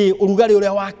energy urugari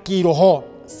uria wa kiroho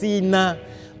sina.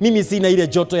 Mimi sina ile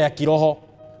joto ya kiroho,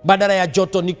 badala ya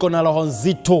joto niko na roho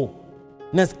nzito.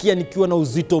 Nasikia nikiwa na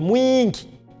uzito mwingi.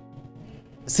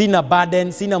 Sina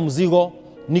burden, sina mzigo,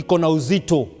 niko na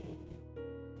uzito.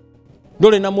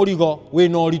 Ndole na murigo we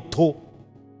no rito.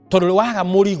 Tondu waga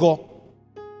murigo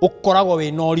ukoragwo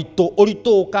we no rito,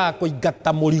 urito ukaga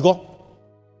kuingata murigo.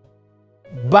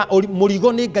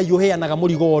 Murigo ni Ngai uheanaga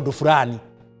murigo wondu fulani.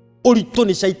 Urito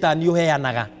ni shaitani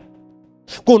uheanaga.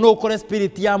 Kuno ukore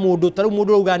spirit ya mundu taru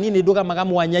mundu uga ni ndugamaga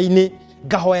mwanya-ini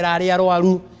ngahoera ari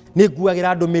arwaru ni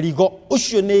nguagira andu mirigo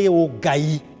ucio ni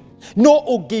ungai. No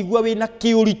ungeigua wina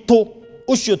kiurito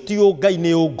ucio ti ungai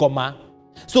ni ungoma.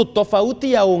 So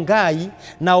tofauti ya ungai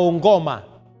na ungoma,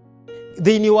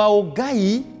 thiini wa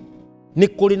ungai ni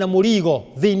kuri na murigo,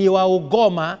 thiini wa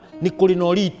ungoma ni kuri na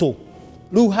urito.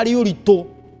 Riu hari urito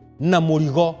na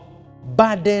murigo,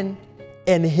 burden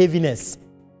and heaviness,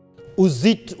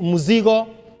 uzito, muzigo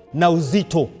na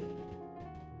uzito,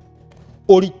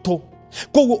 urito.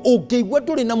 Koguo ungeigua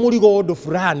nduri na murigo undu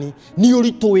fulani ni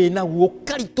urito winaguo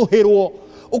ukarituhirwo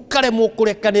ukaremwo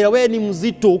kurekanira we ni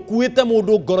mzito ukuite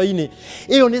mundu ngoro-ini.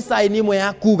 Iyo ni sign imwe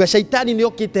ya kuga shaitani ni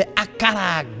okite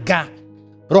akaranga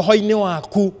roho-ini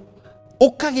waku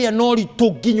ukagia no rito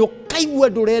nginyo kaigua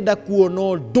ndurenda kuona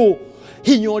undu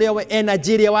hinya uria we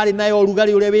energy ria wari nayo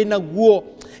rugari uria we naguo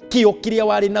kio kiria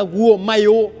wari naguo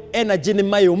mayo energy ni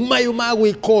mayo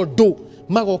magwika undu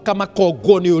magoka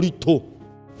makongwo ni urito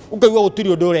ukaigua gutiri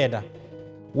undu urenda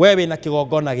wewe na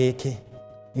kigongona giki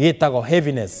gitagwo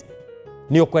heaviness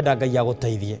ni ukwenda Ngai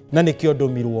aguteithie na nikio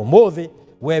ndumirwo muthi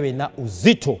wewe na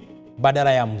uzito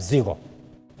badala ya mzigo.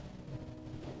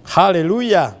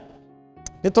 Hallelujah.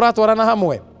 Ni turatwarana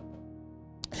hamwe.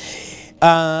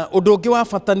 Undu ungi wa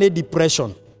bata ni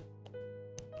depression.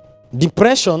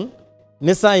 Depression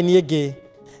ni sign yengi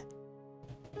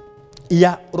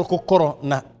ya gukoro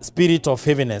na spirit of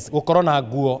heaviness, gukoro na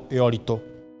nguo yorito.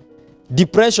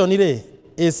 Depression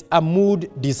is a mood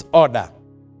disorder,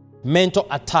 mental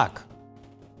attack.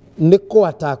 Niko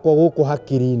atakwa guku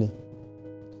hakiri-ini.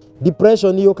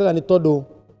 Depression yukaga ni tondu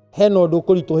hena undu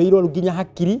kurituhirwo nginya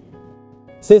hakiri,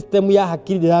 system ya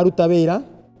hakiri ndiraruta wira,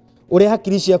 uria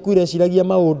hakiri ciaku ireciragia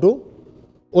maundu,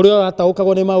 uria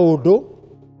urataukagwo ni maundu,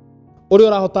 uria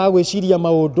urahota gwiciria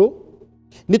maundu,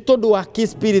 ni tondu wa ki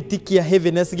spirit kia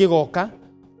heaviness gigoka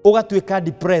ugatwika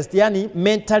depressed, yani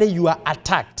mentally you are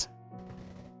attacked.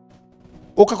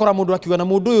 Ukakora mundu akiuga na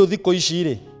mundu uyu thiko ici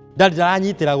ri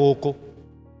ndaranyitira guku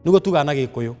nigo tugana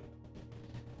Gikuyu.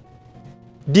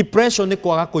 Depression ni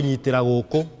kwaga kunyitira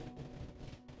guku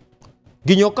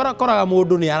nginya koraga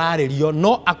mundu ni araririo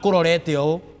no akurorete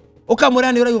o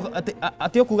ukamura ni uraigua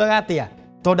ati okugaga atia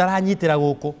to ndaranyitira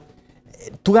guku.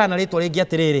 Tugana ritwa ringi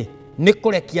atiriri ni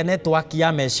kurekia network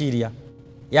ya meciria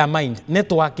ya mind.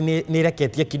 Network ni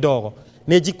reketie kidogo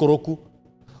ni njikuruku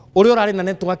uria urari na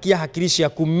network ya hakiri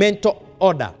ciaku mental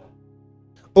order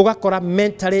ugakora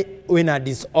mentally wina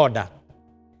disorder.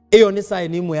 Iyo ni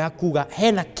sign imwe ya kuga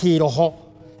hena kiroho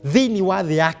thiini wa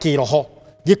thi ya kiroho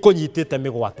gikunyitite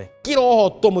migwate kiroho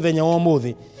to muthenya wa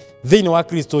muthi thiini wa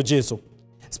Kristo Jesu.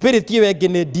 Spirit iyo ingi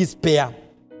ni despair.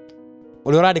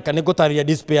 uri urandika ni gutaria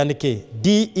despair niki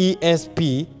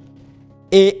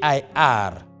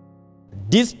DESPAIR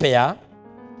despair,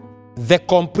 the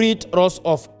complete loss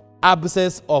of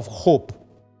absence of hope.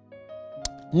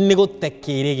 Ni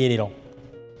gutekirigiriro.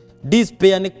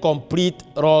 Despair ni complete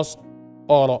loss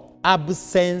or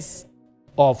absence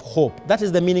of hope. That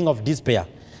is the meaning of despair.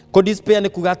 Ko despair ni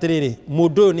kugatiriri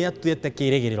mundu ni atuete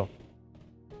kirigiriro.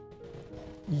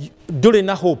 Nduri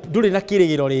na hope, nduri na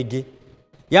kirigiro ringi.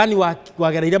 Yani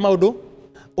wagereire maundu,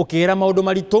 ukigera maundu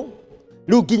maritu,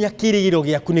 riu nginya kirigiro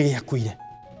giaku ni giakuire.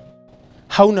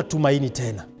 Hauna tumaini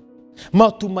tena.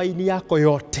 Matumaini yako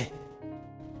yote.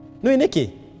 Nui niki?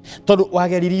 Tondu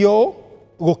wageririo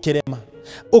gukirema.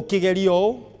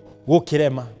 Ukigerio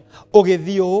gukirema.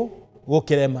 Ugithio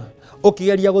gukirema.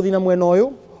 Ukigeria guthina mwena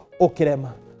uyu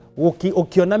ukirema.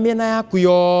 Ukiona miena yaku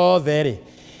yothe ri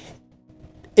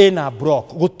ina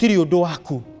block, gutiri undu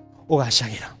waku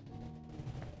ugacagira.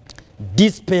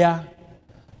 Despair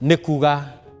ni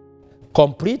kuga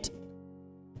complete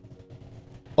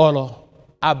or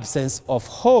absence of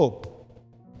hope.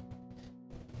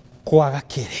 Kwaga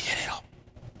kirigiriro.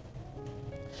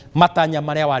 Matanya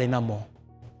maria wari namo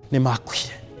ni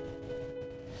makuire.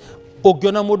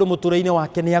 Ugiona mundu muturaine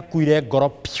wake ni akuire ngoro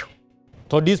piu.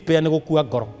 To despair ni gukua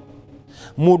ngoro.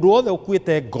 Mundu wothe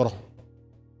ukuite ngoro.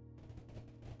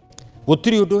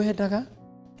 Gutiri undu wendaga.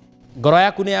 Ngoro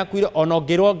yaku ni yakuire, ona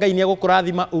ngirwo Ngai ni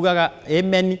agukurathima ugaga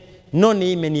amen, no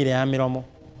ni amen ile ya miromo.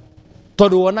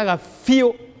 Tondu wonaga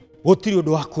fiu gutiri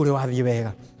undu waku ri wathie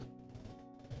wega.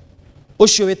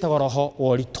 Ucio witagwo roho wa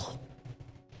urito.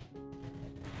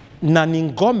 Na ni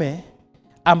ngome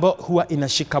ambayo huwa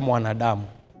inashika mwanadamu.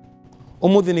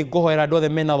 Umuthi ni ngohoera andu othe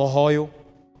mena roho uyu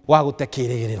wa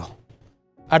gutekirigiriro.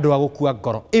 Andu agukua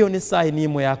ngoro. Iyo ni sign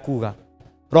imwe ya kuga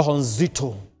roho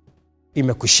nzito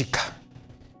imekushika.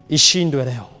 Ishindwe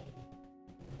leo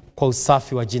kwa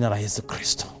usafi wa jina la Yesu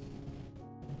Kristo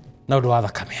na undu wa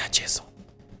thakame ya Jesu.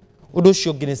 Undu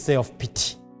ucio ungi ni self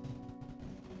pity.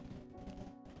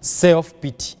 Self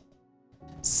pity.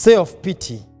 Self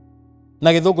pity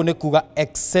na githungu ni kuga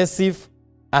excessive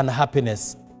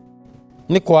unhappiness.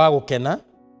 Ni kwa gukena,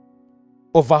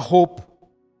 over hope.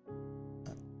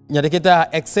 Nyandikita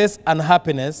excess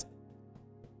unhappiness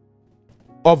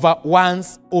over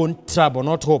one's own trouble,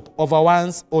 not hope, over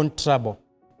one's own trouble.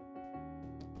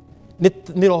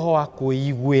 Ni roho wa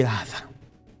kuiguira tha.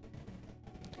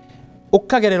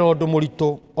 Ukagerera undu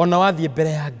muritu ona wathie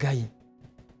mbere ya Ngai.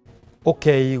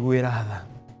 Ukeiguira tha.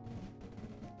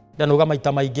 Ndanuga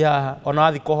maita maingi haha ona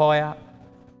wathi kuhoya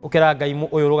ukira Ngai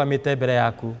uyu rugamite mbere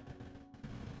yaku.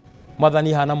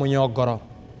 Mwathani hana munyongoro.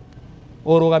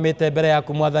 Urugamite mbere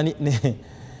yaku mwathani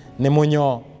ni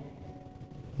munyo.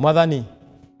 Mwathani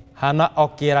hana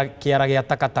kiara gia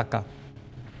takataka.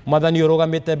 Mwathani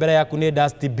urugamite mbere yaku ni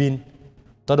dustbin.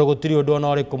 Tondu gutiri undu ona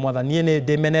uriku mwathani ni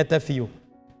ndimenete fiu.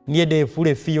 Nie ndi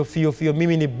bure fiu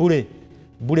mimi ni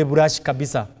bure brush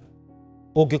kabisa.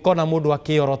 Ungikona mundu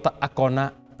akiorota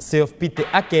akona self pity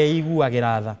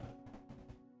akeiguagira tha.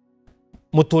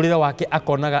 Muturire wake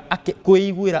akonaga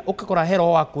kuiguira ukakora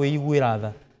hero wa kuiguira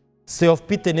tha. Self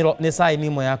pity ni sign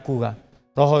imwe ya kuga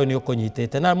roho uyu ni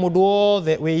ukunyitite na mundu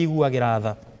wothe wiiguagira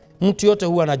tha. Mtu yote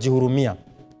huwa anajihurumia.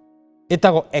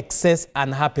 Itago excess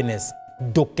unhappiness.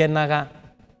 Ndukenaga.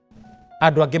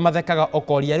 Andu angi mathekaga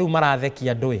okoria riu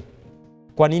marathekia ndui.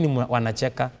 Kwa nini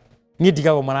wanacheka? Ni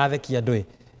ndigago marathekia ndui.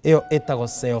 Iyo itago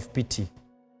self pity.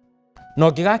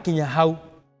 No ngigakinya hau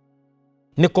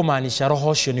ni kumaanisha roho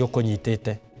ucio ni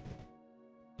ukunyitite.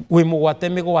 Wi mugwate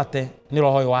migwate ni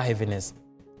roho wa heaviness.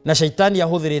 Na shaitani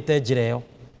ahuthirite njira iyo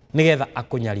nigetha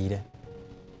akunyarire.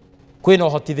 Kwina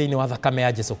uhoti thiini wa thakame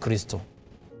ya Jesu Kristo.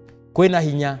 Kwina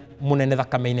hinya munene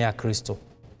thakame-ini ya Kristo.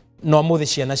 No muthi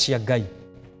ciana cia Ngai.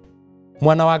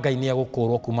 Mwana wa Ngai ni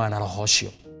agukurwo kuma na roho ucio.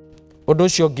 Undu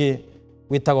ucio ungi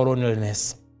witagwo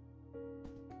loneliness.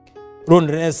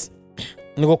 Loneliness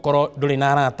ni gukorwo nduri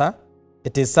na arata.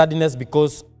 It is sadness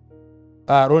because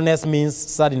loneliness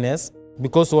means sadness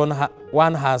because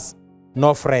one has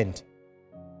no friend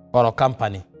or a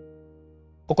company.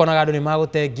 Ukonaga andu ni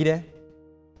magutengire.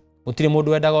 Utiri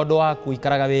mundu wendaga undu waku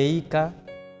ikaraga weika.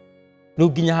 Riu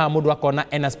nginya ha mundu akona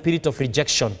in a spirit of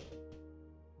rejection.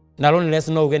 Na loneliness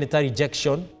no uge ni ta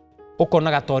rejection.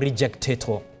 Ukonaga to rejected.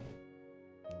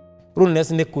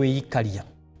 Loneliness ni kuikaria.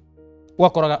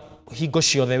 Ukoraga hingo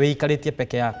ciothe weikaritie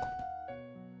peke yako.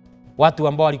 Watu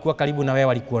ambao walikuwa karibu na wewe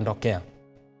walikuondokea.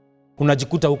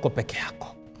 Unajikuta uko peke yako.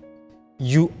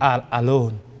 You are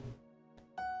alone.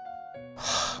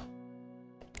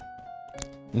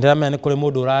 Ndiramenya ni kuri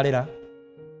mundu urarira.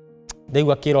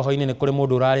 Ndeigua kiroho-ini ni kuri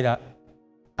mundu urarira.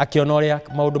 Akiona uria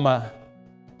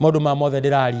maundu ma mothe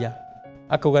ndiraria.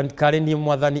 akauga kare ni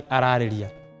mwathani arariria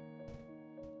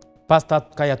pastor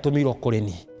kaya tumiro kuri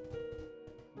ni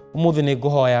umuthi ni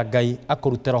nguhoya Ngai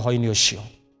akurute roho-ini ucio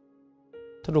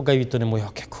tondu Ngai witu ni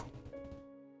mwihokeku.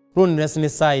 Loneliness ni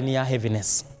sign ya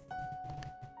heaviness.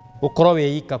 Ukorwo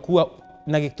wika kuwa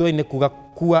na gitoi ni kuga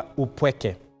kuwa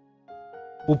upweke.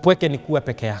 Upweke ni kuwa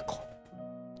peke yako.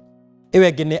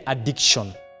 Iwe ngine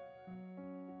addiction.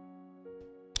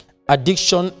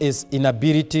 Addiction is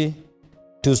inability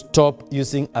to stop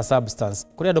using a substance.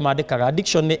 Kuri andu mandikaga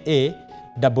addiction ni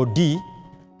A-D-D-I-C-T-I-O-N.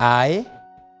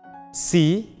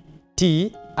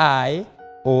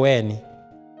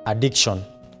 Addiction.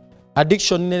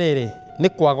 Addiction ni riri ni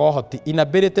kwaga uhoti,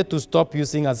 inability to stop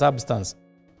using a substance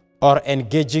or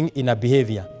engaging in a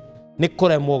behavior. Ni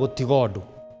kuremwo gutiga undu.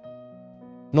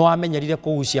 No amenyerire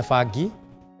kugucia bangi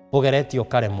ugeretio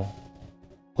karemwo.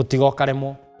 Gutiga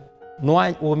ukaremwo. No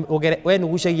we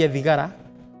nugucagia thigara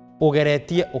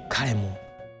ugeretie ukaremwo.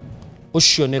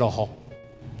 Ucio ni roho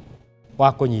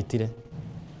wa kunyitire.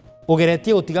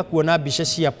 Ugeretie gutiga kuona mbica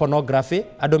cia pornography,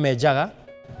 andu menjaga,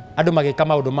 andu magika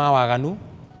maundu ma waganu,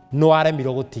 no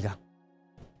aremirwo gutiga.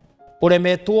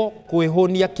 Uremetwo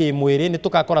kwihunia kimwiri ni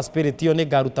tukakora spirit yo ni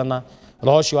garutana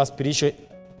roho cio wa spiritual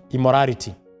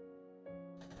immorality.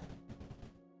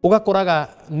 Ugakoraga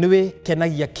niwe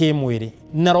kenagia kimwiri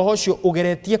na roho cio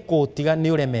ugeretie kutiga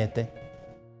ni uremete.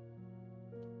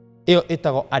 Iyo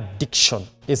itago addiction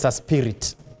is a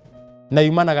spirit. Na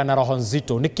yumanaga na roho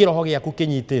nzito ni kiroho giaku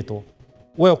kinyititwo.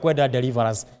 We ukwenda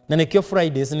deliverance na nikio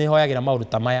Fridays ni hoyagira maundu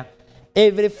tamaya.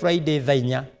 Every Friday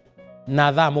thainya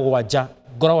na thaa mugwanja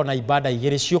ngoragwo na ibada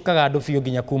igiri ciukaga andu biu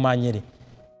nginya kuma Nyeri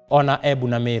ona Embu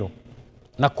na Meru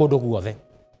na kundu guothe.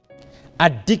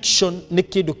 Addiction ni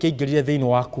kindu kiingirire thiini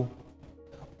waku.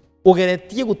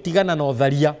 Ugeretie gutigana na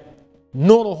utharia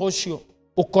no roho ucio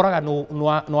ukoraga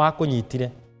no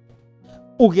akunyitire.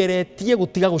 Ugeretie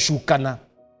gutiga gucukana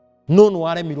no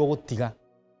waremirwo gutiga.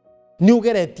 Ni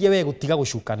ugeretie we gutiga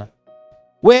gucukana.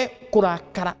 We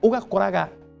kurakara ugakoraga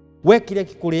we kire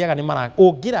kikuriaga ni mara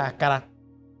ungirakara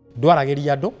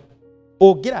ndwaragiria andu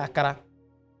ungirakara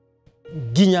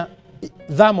ginya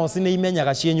thamos ni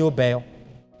imenyaga cie nyumba iyo.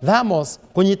 Thamos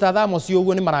kunyita thamos yo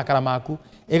uguo ni marakara maku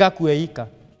igakueika.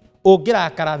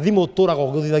 Ungirakara thimu turaga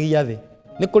guthithagia thi.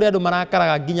 Ni kuri andu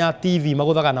marakaraga ginya TV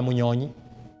maguthaga na munyonyi.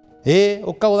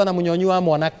 Ukagutha na munyonyi wa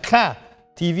mwana ka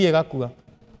TV igakua.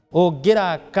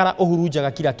 Ungirakara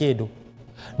uhurunjaga kila kindu.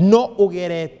 No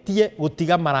ugeretie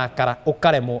gutiga marakara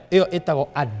ukaremo. Iyo itago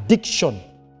addiction.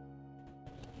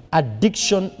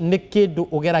 Addiction ni kindu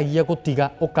ugeragia gutiga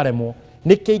ukaremo.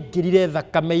 Ni kiingirire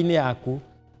thakame-ini yaku,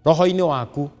 roho-ini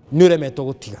waku ni uremetwo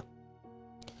gutiga.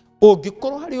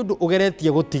 Ungikorwo hari undu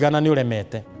ugeretie gutigana ni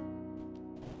uremete,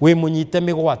 we munyite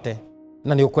migwate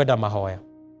na ni ukwenda mahoya.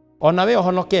 Ona we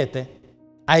ohonokete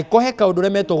aikohe kaundu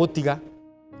uremetwo gutiga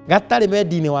gatari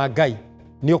mendini wa Ngai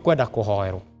ni ukwenda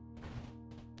kuhoerwo.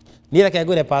 Ni reke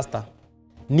ngwire pastor,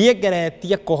 nie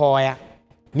ngeretie kuhoya,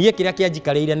 nie kiria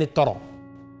kianjikarire ni toro.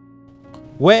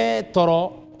 We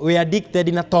toro, we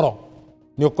addicted na toro.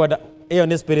 Ni ukwenda, iyo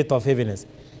ni spirit of heaviness.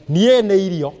 Nie ni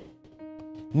irio,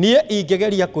 nie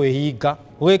ingegeria kwihinga,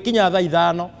 ugikinya thaa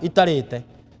 5 itarite,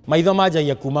 maitho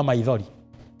manjagia kuma maithori.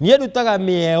 Nie ndutaga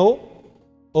mieu,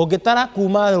 ungitara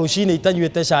kuma rucini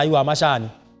itanyuite cai wa macani.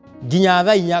 Ginya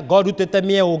thaa 4 ngorutite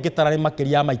mieu ungitara ni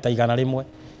makiria maita 100.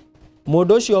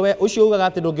 Mundu ucio ugaga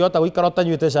ati ndungihota guikara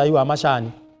utanyuite cai wa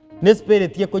macani. Ni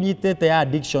spirit ye kunyitete ya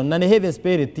addiction na ni heavy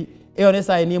spirit. Iyo ni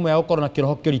sign imwe ya gukorwo na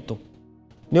kiroho kiritu.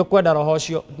 Ni ukwenda roho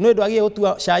ucio no ndwagie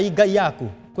gutua cai Ngai yaku.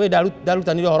 Kwi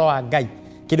ndarutanire horo wa Ngai.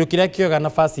 Kindu kiria kioga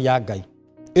nafasi ya Ngai.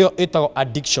 Iyo itago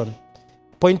addiction.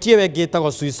 Point ye wengi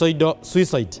itago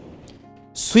suicide.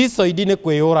 Suicide ni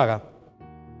kwiyuraga.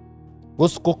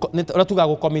 Uratuga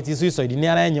go commit suicide ni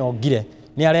arenyongire,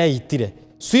 ni areitire.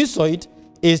 Suicide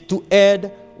is to end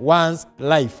one's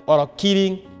life or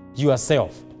killing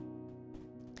yourself.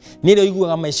 Nire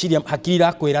iguaga meciria hakiri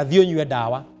rakwira thio nywe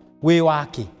dawa we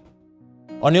waki.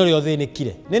 One uri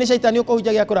othinikire. Nini shaitani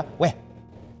ukuhunjagia kura we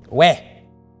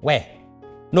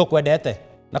no kwendete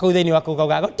na kau thiini wako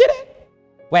ukauga gotire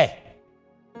we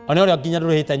one uri nginya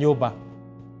nduruhite nyumba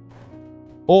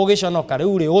ugiconoka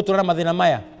riu ri uturana mathina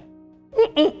maya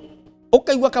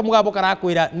ukaigua kamugambo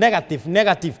karakwira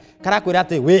negative karakwira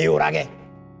ati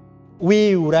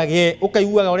wiurage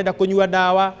ukaiguaga urenda kunyua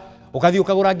dawa ukathi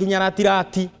ukagura nginya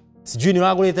ratirati sijui ni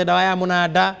uragurite dawa ya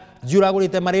munanda sijui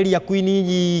uragurite malaria queen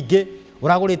nyingi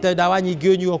uragurite dawa nyingi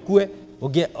unyue okue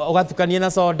ugathukania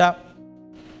na soda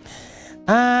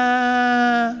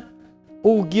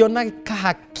ungiona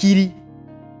kahakiri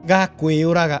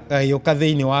gakwiyuraga gayuka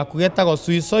thiini waku getagwo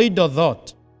suicidal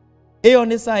thought Iyo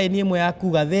ni sign imwe ya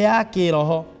kuga the ya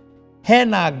kiroho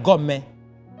hena ngome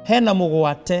hena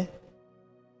mugwate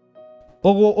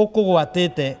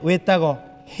ukugwatite witago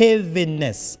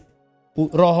heaviness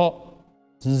roho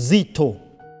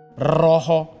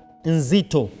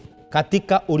nzito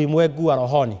katika ulimwengu wa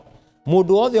rohoni.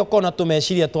 Mundu othe ukona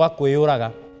tumeciria twa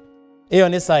kwiyuraga, iyo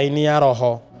ni sign ya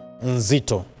roho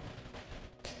nzito.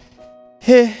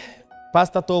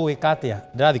 Pastor tugwika atia?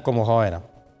 Ndirathi kumuhoera.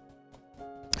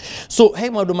 So he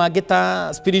maundu mangita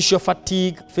spiritual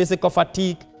fatigue, physical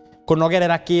fatigue,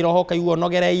 kunogerera kiroho kaigua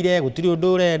nogereire gutiri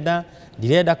undu urenda,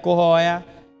 ndirenda kuhoya,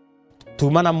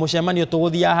 tumana mucemanio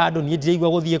tuguthia handu nie ndiraigua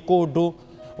guthie kundu,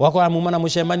 wakora mumana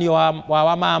mucemanio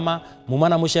wa mama,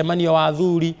 mumana mucemanio wa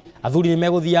athuri ni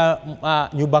meguthia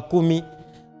nyumba 10,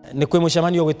 ni kwi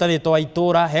mucemanio gwitarito wa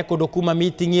itura, he kundu kuma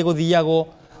meeting iguthiago,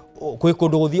 kwi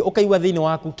kundu guthie ukaigua thiini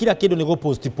waku kila kindu ni go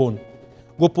postpone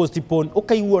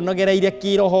ukaigua nogereire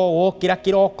kiroho wokira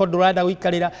kiroko ndurenda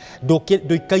guikarira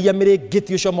nduikagia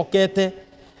mirengiti ucomokete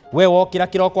we wokira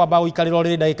kiroko amba guikarira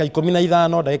uri ndagika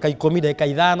 15 ndagika 10 ndagika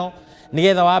 5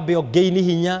 nigetha wambe ongeini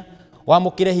hinya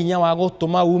wamukire hinya wa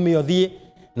gutuma ume othie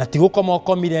na tigukoma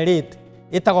ukomire late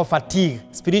itago fatigue.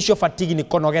 Spiritual fatigue ni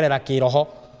kunogerera kiroho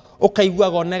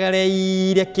ukaigua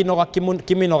gonegereire kinoga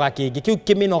kiminoga kingi kiu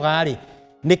kiminoga ri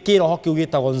ni kiroho kiu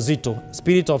gitagwo nzito,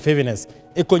 spirit of heaviness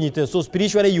ikonyite. So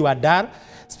spiritually you are dull,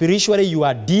 spiritually you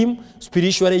are dim,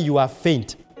 spiritually you are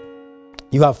faint,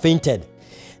 you have fainted.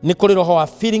 Ni kuri roho wa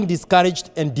feeling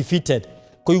discouraged and defeated,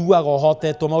 kuigua go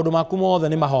hote to maundu maku mothe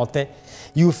ni mahote,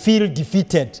 you feel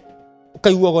defeated,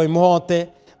 ukaigua go imohote,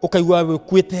 ukaigua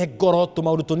kwite ngoro to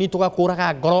maundu tuni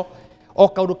tugakuraga ngoro o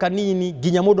kaundu kanini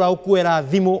ginya mundu akuera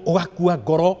thimu ugakua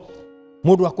ngoro,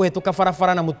 mundu akuhetuka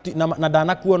barabara na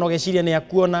ndanakuona ugeciria ni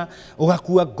akuona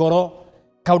ugakua ngoro,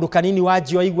 kaundu kanini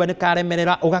wajio igua ni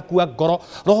karemerera ugakua ngoro.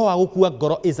 Roho wa gukua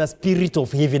ngoro is a spirit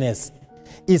of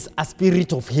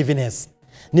heaviness,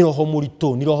 ni roho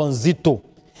murito, ni roho nzito.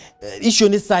 Icio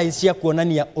ni signs cia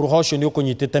kuonania roho ucio ni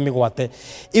ukunyitite migwate.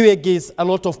 Iwe gives a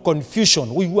lot of confusion,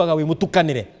 uiguaga wi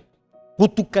mutukanire,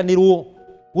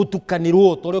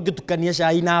 gutukanirwo tore ungitukania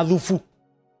cai na thufu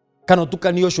kana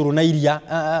utukanio ucuru na iria,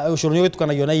 ucuru ni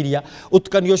utukanagio na iria,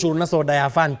 utukanio ucuru na soda ya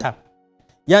Fanta.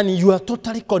 Yani you are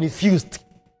totally confused,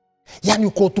 yani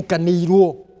uko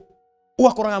tukanirwo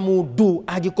ugakoraga mundu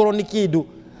agikorwo ni kindu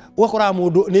ugakoraga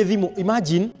mundu ni thimu.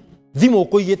 Imagine thimu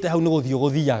ukuigite hau ni guthio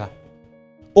guthiaga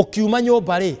ukiuma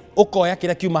nyumba ri ukoya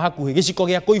kira kiuma hakuhi giciko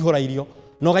gia kuihura irio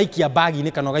no gaikia bagi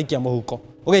ni kana gaikia muhuko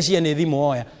ugeciria ni thimu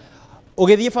oya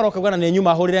ugithie baroka gwana ni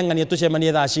nyuma hurire ngania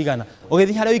tucemanie thaa cigana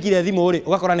ugithie haria wikire thimu ri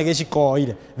ugakora ni giciko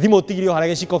oire thimu tigirio haria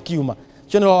giciko kiuma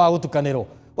cio ni wa gutukanirwo.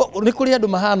 Ni kuri andu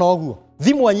mahana oguo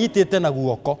thimu anyitite na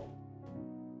guoko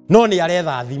no ni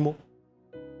aretha thimu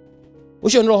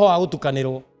ucio ni roho wa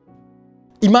gutukanirwo.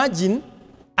 Imagine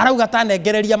arauga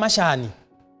tanengereria macani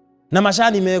na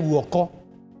macani me guoko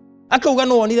akauga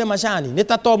no wonire macani ni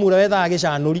ta tomura wetha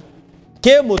gicanuri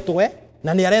ke mutwe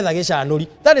na ni aretha gicanuri.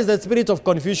 That is the spirit of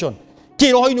confusion.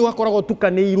 Kiroho-ini ugakoragwo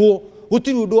tukanirwo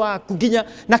gutiri undu waku nginya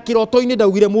na kiroto-ini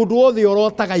ndaugire mundu wothe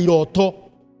orotaga iroto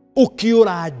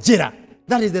ukiura njira.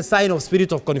 That is the sign of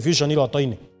spirit of confusion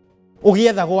iroto-ini.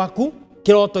 Ugietha gwaku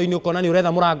kiroto-ini ukona ni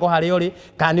uretha murango hari uri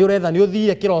kana ni uretha ni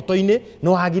uthire kiroto-ini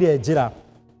no hagire njira.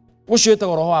 Ucio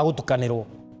etagwo roho wa gutukanirwo.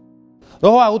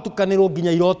 Roho wa gutukanirwo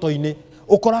nginya iroto-ini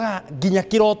ukoraga nginya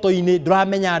kiroto-ini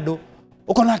nduramenya andu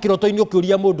ukona kiroto-ini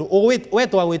ukiuria mundu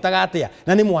wetwa gwitaga atia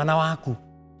na ni mwana waku.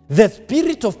 The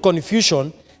spirit of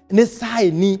confusion ni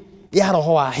sign ya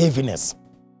roho wa heaviness.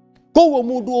 Koguo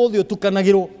mundu othe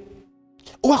utukanagirwo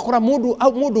ugakora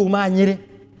mundu umanyire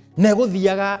na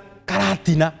guthiaga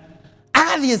Karatina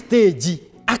agathie stage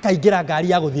akaingira ngari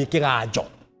ya guthie Kiganjo.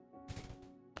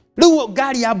 Riu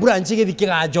ngari ya branch githie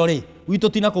Kiganjo ri wito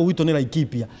tinako wito ni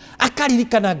Laikipia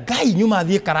akaririkana Ngai nyuma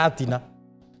athie Karatina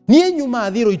nie nyuma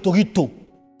athie Roitogitu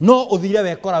no uthire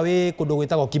wekora we kundu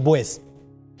gwitagwo Kibwezi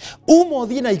umo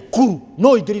thie na Ikuru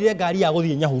no ingirire ngari ya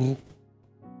guthie Nyahuru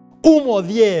umo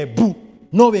thie Embu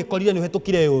no wekorire ni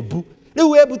uhetukire Embu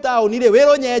riu Embu town ri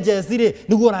wiro nyenjeci ri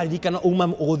niguo uraririkana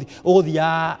uma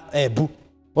uguthia Embu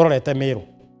urorete Meru.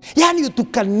 Yani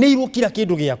utukanirwo kila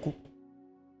kindu giaku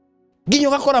nginya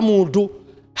ugakora mundu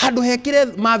handu hekire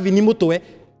mavini mutwe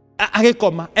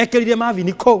agikoma ekirire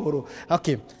mavini koguru.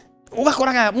 Okay,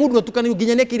 ugakoraga mundu utukanirwo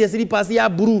nginya nekire slippers ya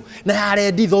blue na ya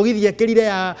red thogithie ekirire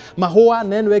ya mahua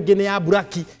na eno engine ya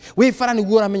buraki wi fara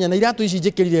niguo uramenya na iratu ici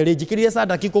njikirire ri njikirire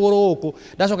sadaki kuguru guku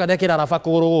ndacoka ndekira rafa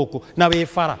kuguru guku na wi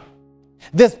fara.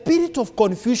 The spirit of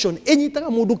confusion enyitaga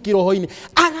mundu kiroho-ini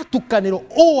agatukanirwo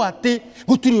o ati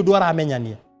gutiri undu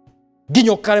aramenyania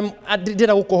nginya kare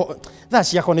ndira guko thaa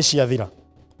ciako ni ciathira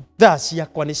thaa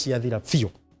ciakwa nĩ ciathira biũ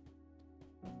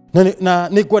na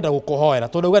nĩ ngwenda gũkũhoera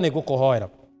tondũ uga nĩ ngũkũhoera.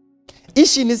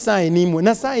 Ici nĩ sign imwe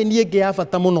na sign ĩngĩ ya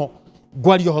bata mũno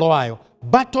ngwaria ũhoro wayo,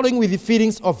 battling with the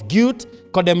feelings of guilt,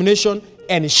 condemnation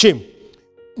and shame.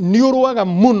 Nĩ ũrũaga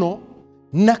mũno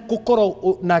na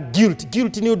gũkorwo na guilt.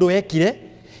 Guilt nĩ ũndũ wekire,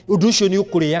 ũndũ ũcio nĩ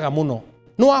ũkũrĩaga mũno.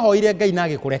 Nĩ wahoire Ngai na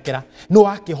agĩkũrekera, nĩ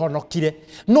wakĩhonokire,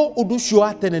 no ũndũ ũcio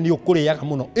wa tene nĩ ũkũrĩaga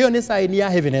mũno. Ĩyo nĩ sign ya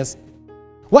heaviness.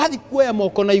 Wathi kuoya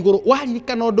moko na igũrũ,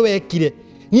 waririkana ũndũ wekire,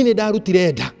 niĩ nĩ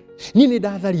ndarutire nda, niĩ nĩ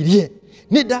ndatharirie,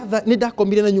 nĩ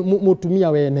ndakomire na mũtumia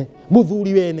wene,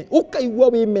 mũthuri wene, ũkaigua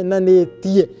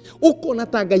wĩmenanĩtie, ũkona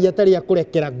ta Ngai atarĩ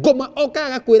akũrekera, ngoma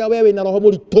okaga kwĩra we wĩna roho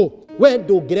mũritũ, we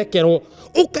ndũngĩrekerwo,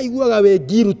 ũkaiguaga we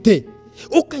guilty,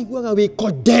 ukaiguaga we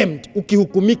condemned,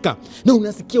 ukihukumika, na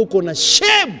unasikia uko na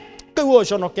shame, ukaigua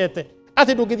uconokete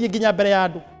ati ndungithie nginya mbere ya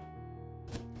andu.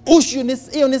 Ucio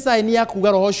iyo ni sign ya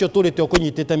kuga roho ucio turite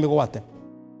ukunyitite migwate.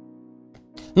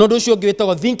 No ndu ucio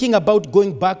ngwitagwo thinking about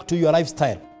going back to your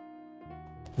lifestyle.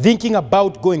 Thinking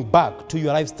about going back to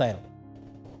your lifestyle.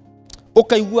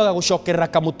 Ukaiguaga gucokerera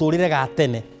kamuturire ga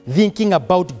tene, thinking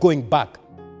about going back.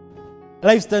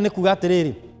 Lifestyle ni kuga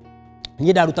atiriri,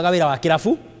 nie ndarutaga wira wa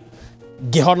kirabu,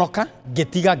 ngihonoka,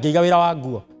 ngitiga, ngiga wira wa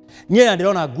nguo. Nie na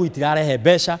ndirona nguo itirarehe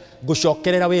mbeca,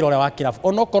 ngucokerera wira ore wa kirabu.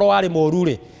 Onokorwo wari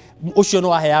morure, ucio no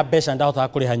wahea mbeca ndahota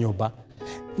kuriha nyumba.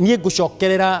 Nie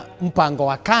ngucokerera mpango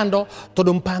wa kando,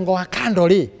 tondu mpango wa kando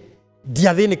ri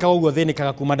ndiathinika uguo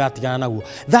thinika kuma ndatigana naguo.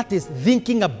 That is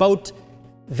thinking about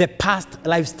the past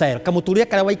lifestyle. Kamuturire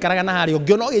kare waikaraga na hari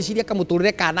ungiona ugiciria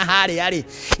kamuturire kana hari ari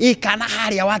ikana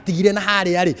hari watigire na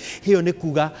hari ari, hiyo ni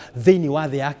kuga thiini wa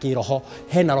thi ya kiroho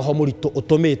hena roho muritu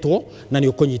utumitwo na ni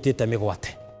ukunyitite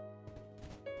migwate.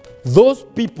 Those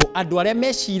people andu aria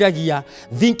meciragia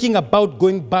thinking about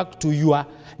going back to your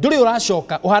nduri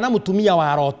uracoka uhana mutumia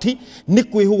wa Roti ni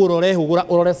kwihugura urehugura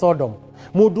urore Sodom.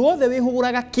 Mundu wothe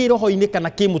wihuguraga kiroho-ini kana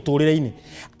kimuturire-ini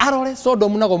arore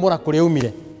Sodom na Gomora kuria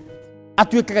umire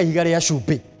atuikaga ihiga ria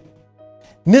cumbi.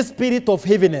 Ni spirit of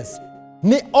heaviness,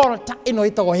 ni altar ino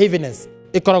itagwo heaviness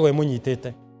ikoragwo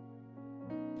imunyitite.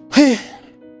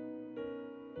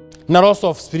 Na loss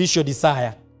of spiritual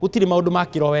desire. Gutiri maundu ma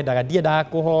kiroho wendaga, ndiendaga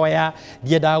kuhoya,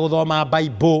 ndiendaga guthoma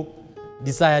Bible,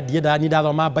 desire ndiendaga, ni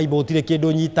ndathoma Bible gutire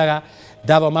kindu nyitaga,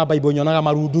 ndathoma Bible nyonaga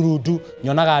marundurundu,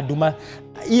 nyonaga nduma.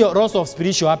 Iyo loss of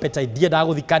spiritual appetite, ndiendaga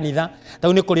guthi kanitha,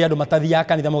 tau ni kuri andu matathiaga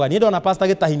kanitha muga. Ni ndona pastor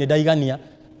Gitahi ni ndaigania,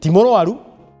 ti murwaru,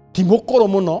 ti mukoro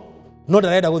muno, no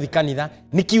ndarenda guthi kanitha,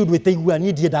 ni kiundwite igua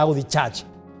ni ndiendaga guthi church.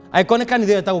 Aikone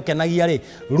kanitha eta gukenagia ri,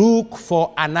 look for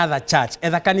another church.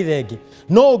 Etha kanitha ingi.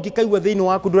 No ungikaigua thiini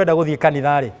waku ndurenda guthie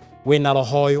kanitha ri, wina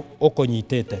roho uyu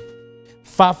ukunyitite.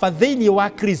 Baba thiini wa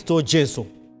Kristo Jesu,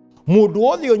 mundu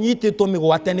wothe unyititwo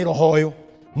migwate ni roho uyu,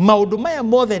 maundu maya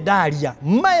mothe ndaria,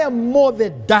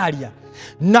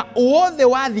 na wothe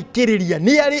wathikiriria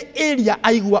ni ari area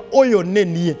aigua uyu ni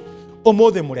nie,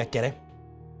 umuthe murekere.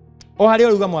 O hari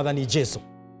uruga Mwathani Jesu,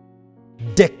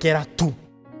 ndekera tu,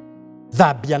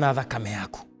 thambia na thakame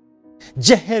yaku,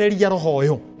 njehereria roho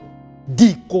uyu,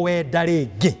 ndikwenda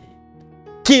ringi,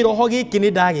 kiroho giki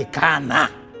ni ndagikana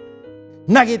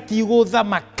na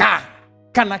gitiguthamaka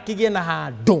kana kigie na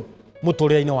handu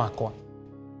muturire-ini wakwa.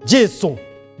 Jesu,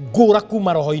 ngura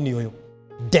kuma roho-ini uyu,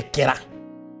 ndekera,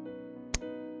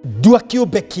 ndua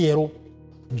kiumbe kieru,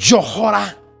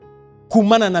 njohora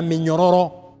kumana na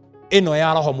minyororo ino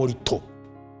ya roho muritu.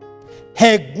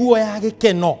 He nguo ya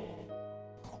gikeno,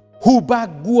 humba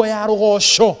nguo ya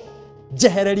rugoco,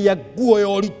 njehereria nguo ya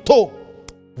uritu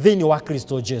thiini wa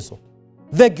Kristo Jesu.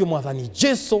 Thengio Mwathani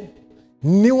Jesu,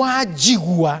 ni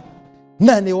wajigua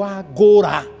na ni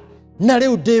wangura, na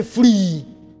riu ndi free,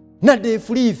 na ndi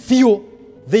free fiu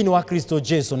thiini wa Kristo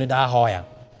Jesu ni ndahoya.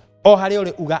 O hari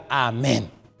uri uga amen.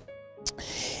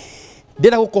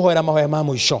 Ndira gukuhoera mahoya ma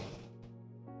muico,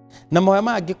 na mahoya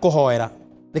mangi kuhoera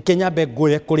reke nyambe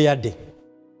ngure kuria ndi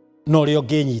no ri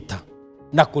unginyita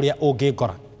na kuria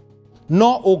ungingora.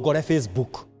 No ungore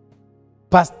Facebook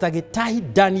Pastor Gitahi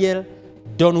Daniel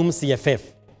DONHOLM C.F.F.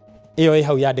 iyo i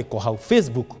hau yandikwo hau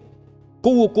Facebook.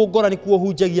 Kuo kungora ni kuo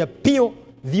hunjagia pio,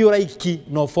 thio like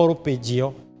no follow page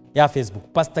yo ya Facebook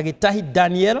Pastor Gitahi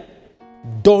Daniel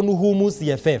DONHOLM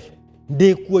C.F.F.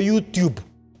 Ndikuo YouTube.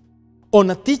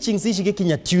 Ona teachings ici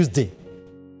gikinya Tuesday,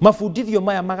 mafundithio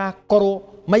maya magakorwo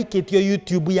maikitio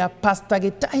YouTube ya Pastor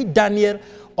Gitahi Daniel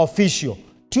Official.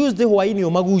 Tuesday hwaini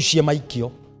magucia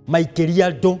maikio, maikiria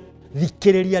ndo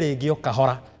thikiriria ringi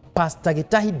kahora. Pastor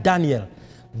Gitahi Daniel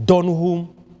DONHOLM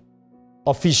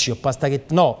Official.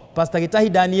 Pastor Gitahi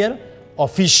Daniel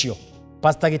Official.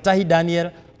 Pastor Gitahi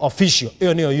Daniel Official.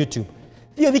 Iyo niyo YouTube.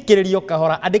 Thio thikiririo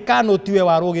kahora, andika notiwe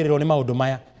warugirirwo ni maundu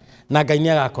maya. na Ngai nĩ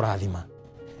agakũrathima.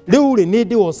 Rĩu rĩ nĩ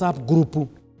ndĩ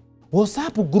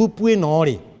WhatsApp group ĩno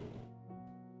rĩ.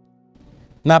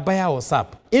 Namba ya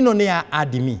WhatsApp ĩno nĩ ya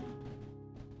admin.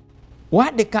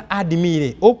 Wandĩka admin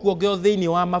rĩ ũkuongeo thĩinĩ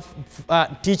wa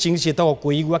teachings ciĩtagwo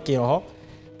kwĩigua kĩroho.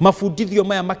 Mafundithio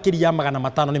maya makĩria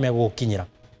 500 nĩ megũkinyĩra.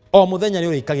 O mũthenya nĩ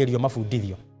ũrĩkagĩrio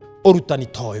mafundithio. Ũrutani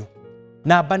toyo.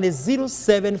 Namba nĩ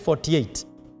 0748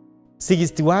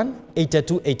 61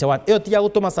 82 81. Ĩyo ti ya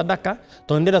gũtũma sadaka,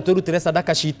 tondũ ndĩrenda twĩrutĩre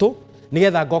sadaka citũ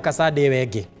nĩgetha ngoka Sunday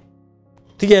wenge.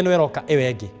 Tige ĩno ĩroka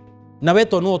ĩwenge. Na we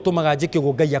to no ũtũmaga njĩke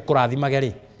ũguo Ngai akũrathimage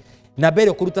rĩ. Namba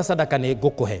ĩrĩa ũkũruta sadaka nĩ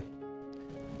ngũkũhe.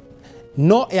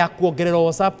 No ya kuongerera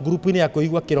WhatsApp group ini ya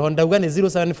kuigua kiroho ndauga ni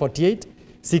 0748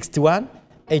 61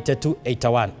 82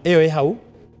 81. Eyo hau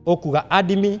okuga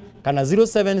admin kana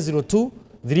 0702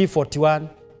 341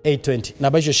 820.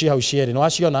 Namba icio ci hau ciere no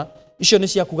waciona icio ni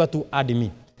cia kuga tu admin.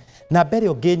 Na mbere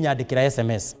ũngĩnyandĩkĩra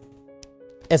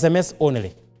SMS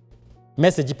only.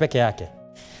 Message peke yake.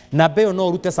 Na mbere no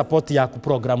urute support yaku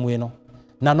program ĩno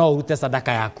na no urute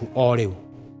sadaka yaku o rĩu.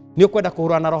 Ni ũkwenda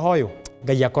kũhũra na roho ũyũ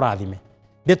Ngai akũrathime.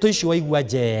 Ndeto icio waigua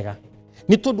njega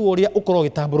ni tondu uria ukorwo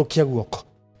gitambũrũkia guoko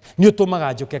ni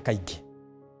utumaga njoke kaingĩ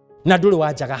na ndũrĩ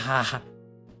wanjaga haha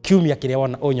kiumia kĩrĩa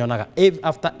wona ũnyonaga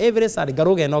after every Sunday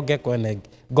ngaruge no ngoke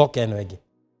eno ĩngĩ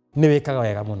ni wĩkaga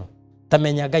wega mũno.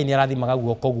 Tamenya Ngai ni arathimaga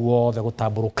guoko guothe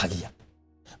gũtambũrũkagia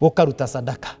gũkaruta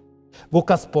sadaka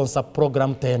gũka sponsor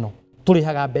program teno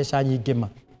tũrĩhaga mbeca nyingĩ ma.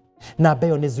 Namba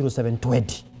ĩyo nĩ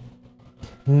 0720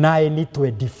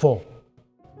 924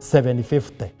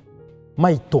 750.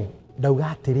 Maito ndauga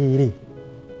atiriri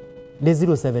ni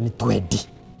 0720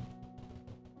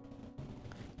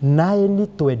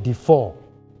 924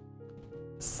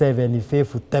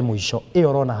 750 mwisho.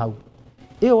 Iyo rona hau.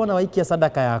 Iyo wona waikia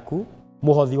sadaka yaku,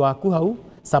 muhothi waku hau,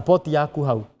 support yaku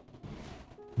hau.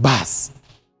 Bas.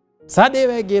 Sade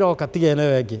wege roka tige no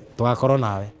wege twakorwo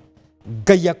nawe.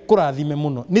 Ngai akũrathime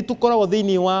muno. Ni tukoragwo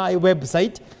thiini wa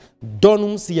website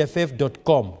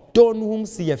DONHOLM.com.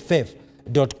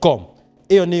 DONHOLM.com.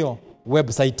 Iyo niyo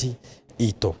website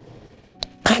ito.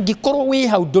 Angĩkorwo wi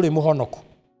hau ndũrĩ mũhonoku.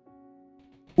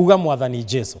 Uga Mwathani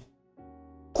Jesu.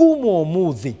 Kuma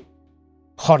ũmũthĩ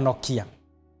honokia.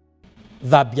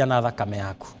 Thambia na thakame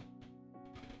yaku.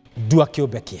 Ndua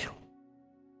kĩũmbe kĩerũ.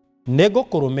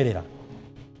 Nĩngũkũrũmĩrĩra.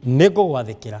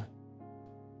 Nĩngũgwathĩkĩra.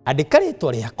 Andĩka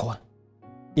rĩĩtwa rĩakwa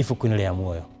ibuku-inĩ rĩa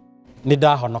muoyo.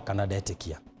 Nĩndahonoka na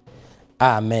ndetĩkia.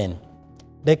 Amen.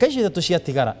 Ndeka icio ithatũ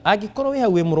ciatigara. Angĩkorwo wi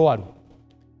hau wĩ mũrwaru.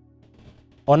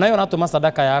 Onayo natũma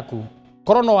sadaka yaku.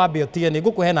 Korwo no wambe ũtige nĩ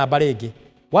ngũkũhe namba rĩngĩ.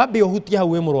 Wambe ũhutie hau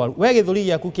wĩ mũrwaru. We gĩthũri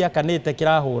gĩaku kĩakanĩte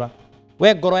kĩrahũra.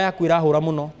 We ngoro yaku ĩrahũra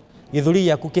mũno. Gĩthũri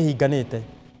gĩaku kĩhinganĩte.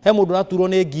 He mũndũ ũraturwo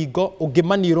nĩ ngingo ũngĩ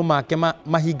maniũrũ make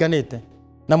mahinganĩte.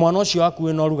 Na mwana ũcio waku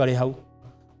wĩna ũrugarĩ hau.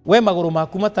 We magũrũ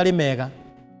maku matarĩ mega.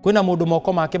 Kwĩna mũndũ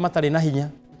moko make matarĩ na hinya.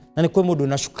 Na nĩ kwĩ mũndũ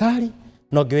na cukari,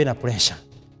 no ũngĩ wĩna pressure.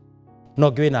 No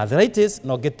ũngĩ wĩna arthritis,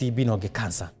 no ũngĩ TB, no ũngĩ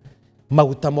cancer.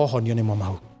 Maguta mohonio nĩmo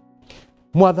mau.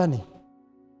 Mwathani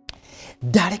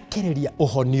ndarekereria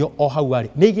ũhonio o hau arĩ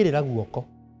nĩ igĩrĩra guoko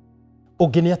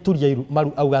ũngĩ nĩ aturia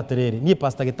maru auga atĩrĩrĩ niĩ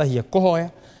Pastor Gitahia kũhoya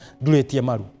ndurĩtie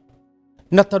maru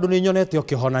na tondũ nĩ nyonete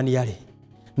ũkĩhonania rĩ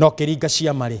no kĩringa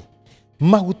ciama rĩ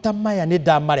maguta maya nĩ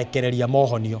ndamarekereria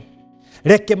mohonio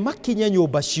reke makinye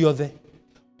nyũmba ciothe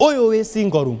ũyũ wĩ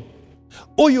single room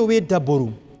ũyũ wĩ double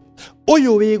room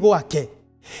ũyũ wĩ gwake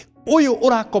ũyũ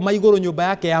ũrakoma igũrũ nyũmba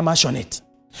yake ya maisonette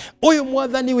Uyu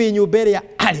Mwathani wĩ nyũmba ĩrĩa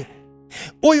arĩ.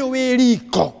 Uyu wĩ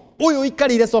riko. Uyu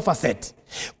ikarire sofa set.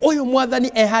 Uyu Mwathani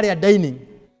harĩa dining.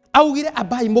 Augire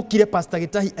abai mũkire Pastor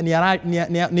Gitahi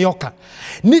nĩoka.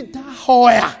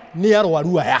 Nĩndahoya nĩ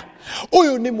arwaru aya.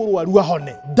 Uyu nĩ mũrwaru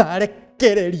ahone.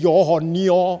 Ndarekererio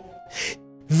honio.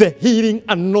 The healing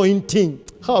anointing.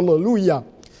 Hallelujah.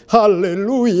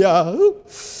 Hallelujah.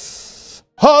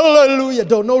 Hallelujah.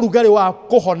 Ndona ũrugarĩ wa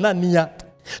kũhonania.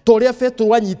 Toria Petro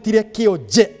wanyitire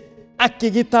kĩonje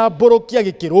akĩgĩtambũrũkia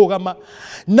gĩkĩrũgama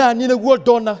na niĩ nĩguo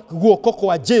ndona guoko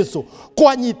kwa Jesu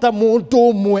kwanyita mũndũ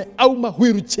ũmwe auma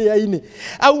wheelchair-inĩ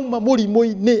auma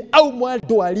mũrimũ-inĩ auma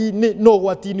ndwari-inĩ no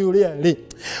gwati-inĩ ũrĩa rĩ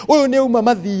ũyũ nĩ auma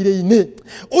mathirĩ-inĩ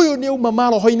ũyũ nĩ auma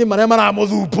maroho-inĩ marĩa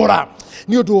maramũthumbũra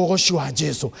nĩ ũndũ wa ũgoci wa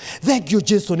Jesu. Thengio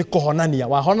Jesu nĩ kũhonania.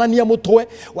 Wahonania mũtwe,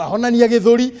 wahonania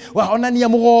gĩthũri, wahonania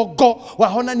mũgongo,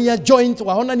 wahonania joint,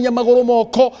 wahonania magũrũ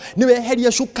moko, nĩ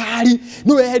weheria cukari,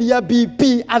 nĩ weheria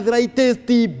BP, arthritis,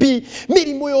 TB,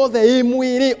 mĩrimũ yothe ĩ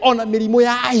mwĩrĩ ona mĩrimũ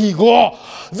ya higo.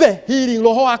 The healing,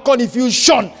 roho wa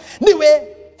confusion, nĩ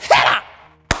wehera.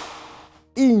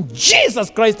 In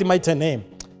Jesus Christ's mighty name.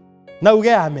 Na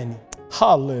uge amen.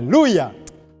 Hallelujah.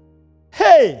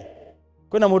 Hey!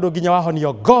 Kuna mũndũ nginya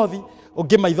wahonio ngothi,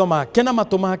 ungi maitho make na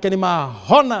matu make ni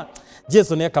mahona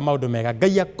Jesu ni eka maundu mega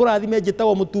Ngai akurathime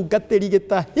njitagwo mutungatiri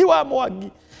gitahi wa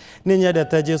Mwangi ni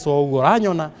nyendete Jesu uguo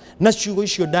ranyona na ciugo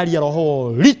icio ndaria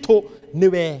roho rito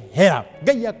niwe hera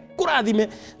Ngai akurathime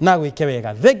na gwike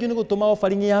wega thengiu ni gutuma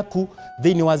offering yaku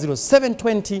thiini wa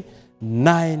 0720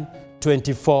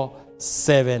 924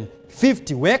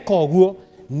 750 weka uguo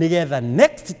nigetha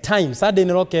next time Sunday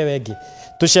ni roke wengi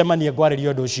tucemanie ngwaririe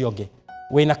undu ucio ungi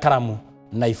wina karamu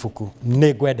na ibuku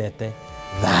ni ngwendete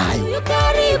thayo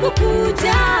karibu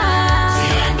kuja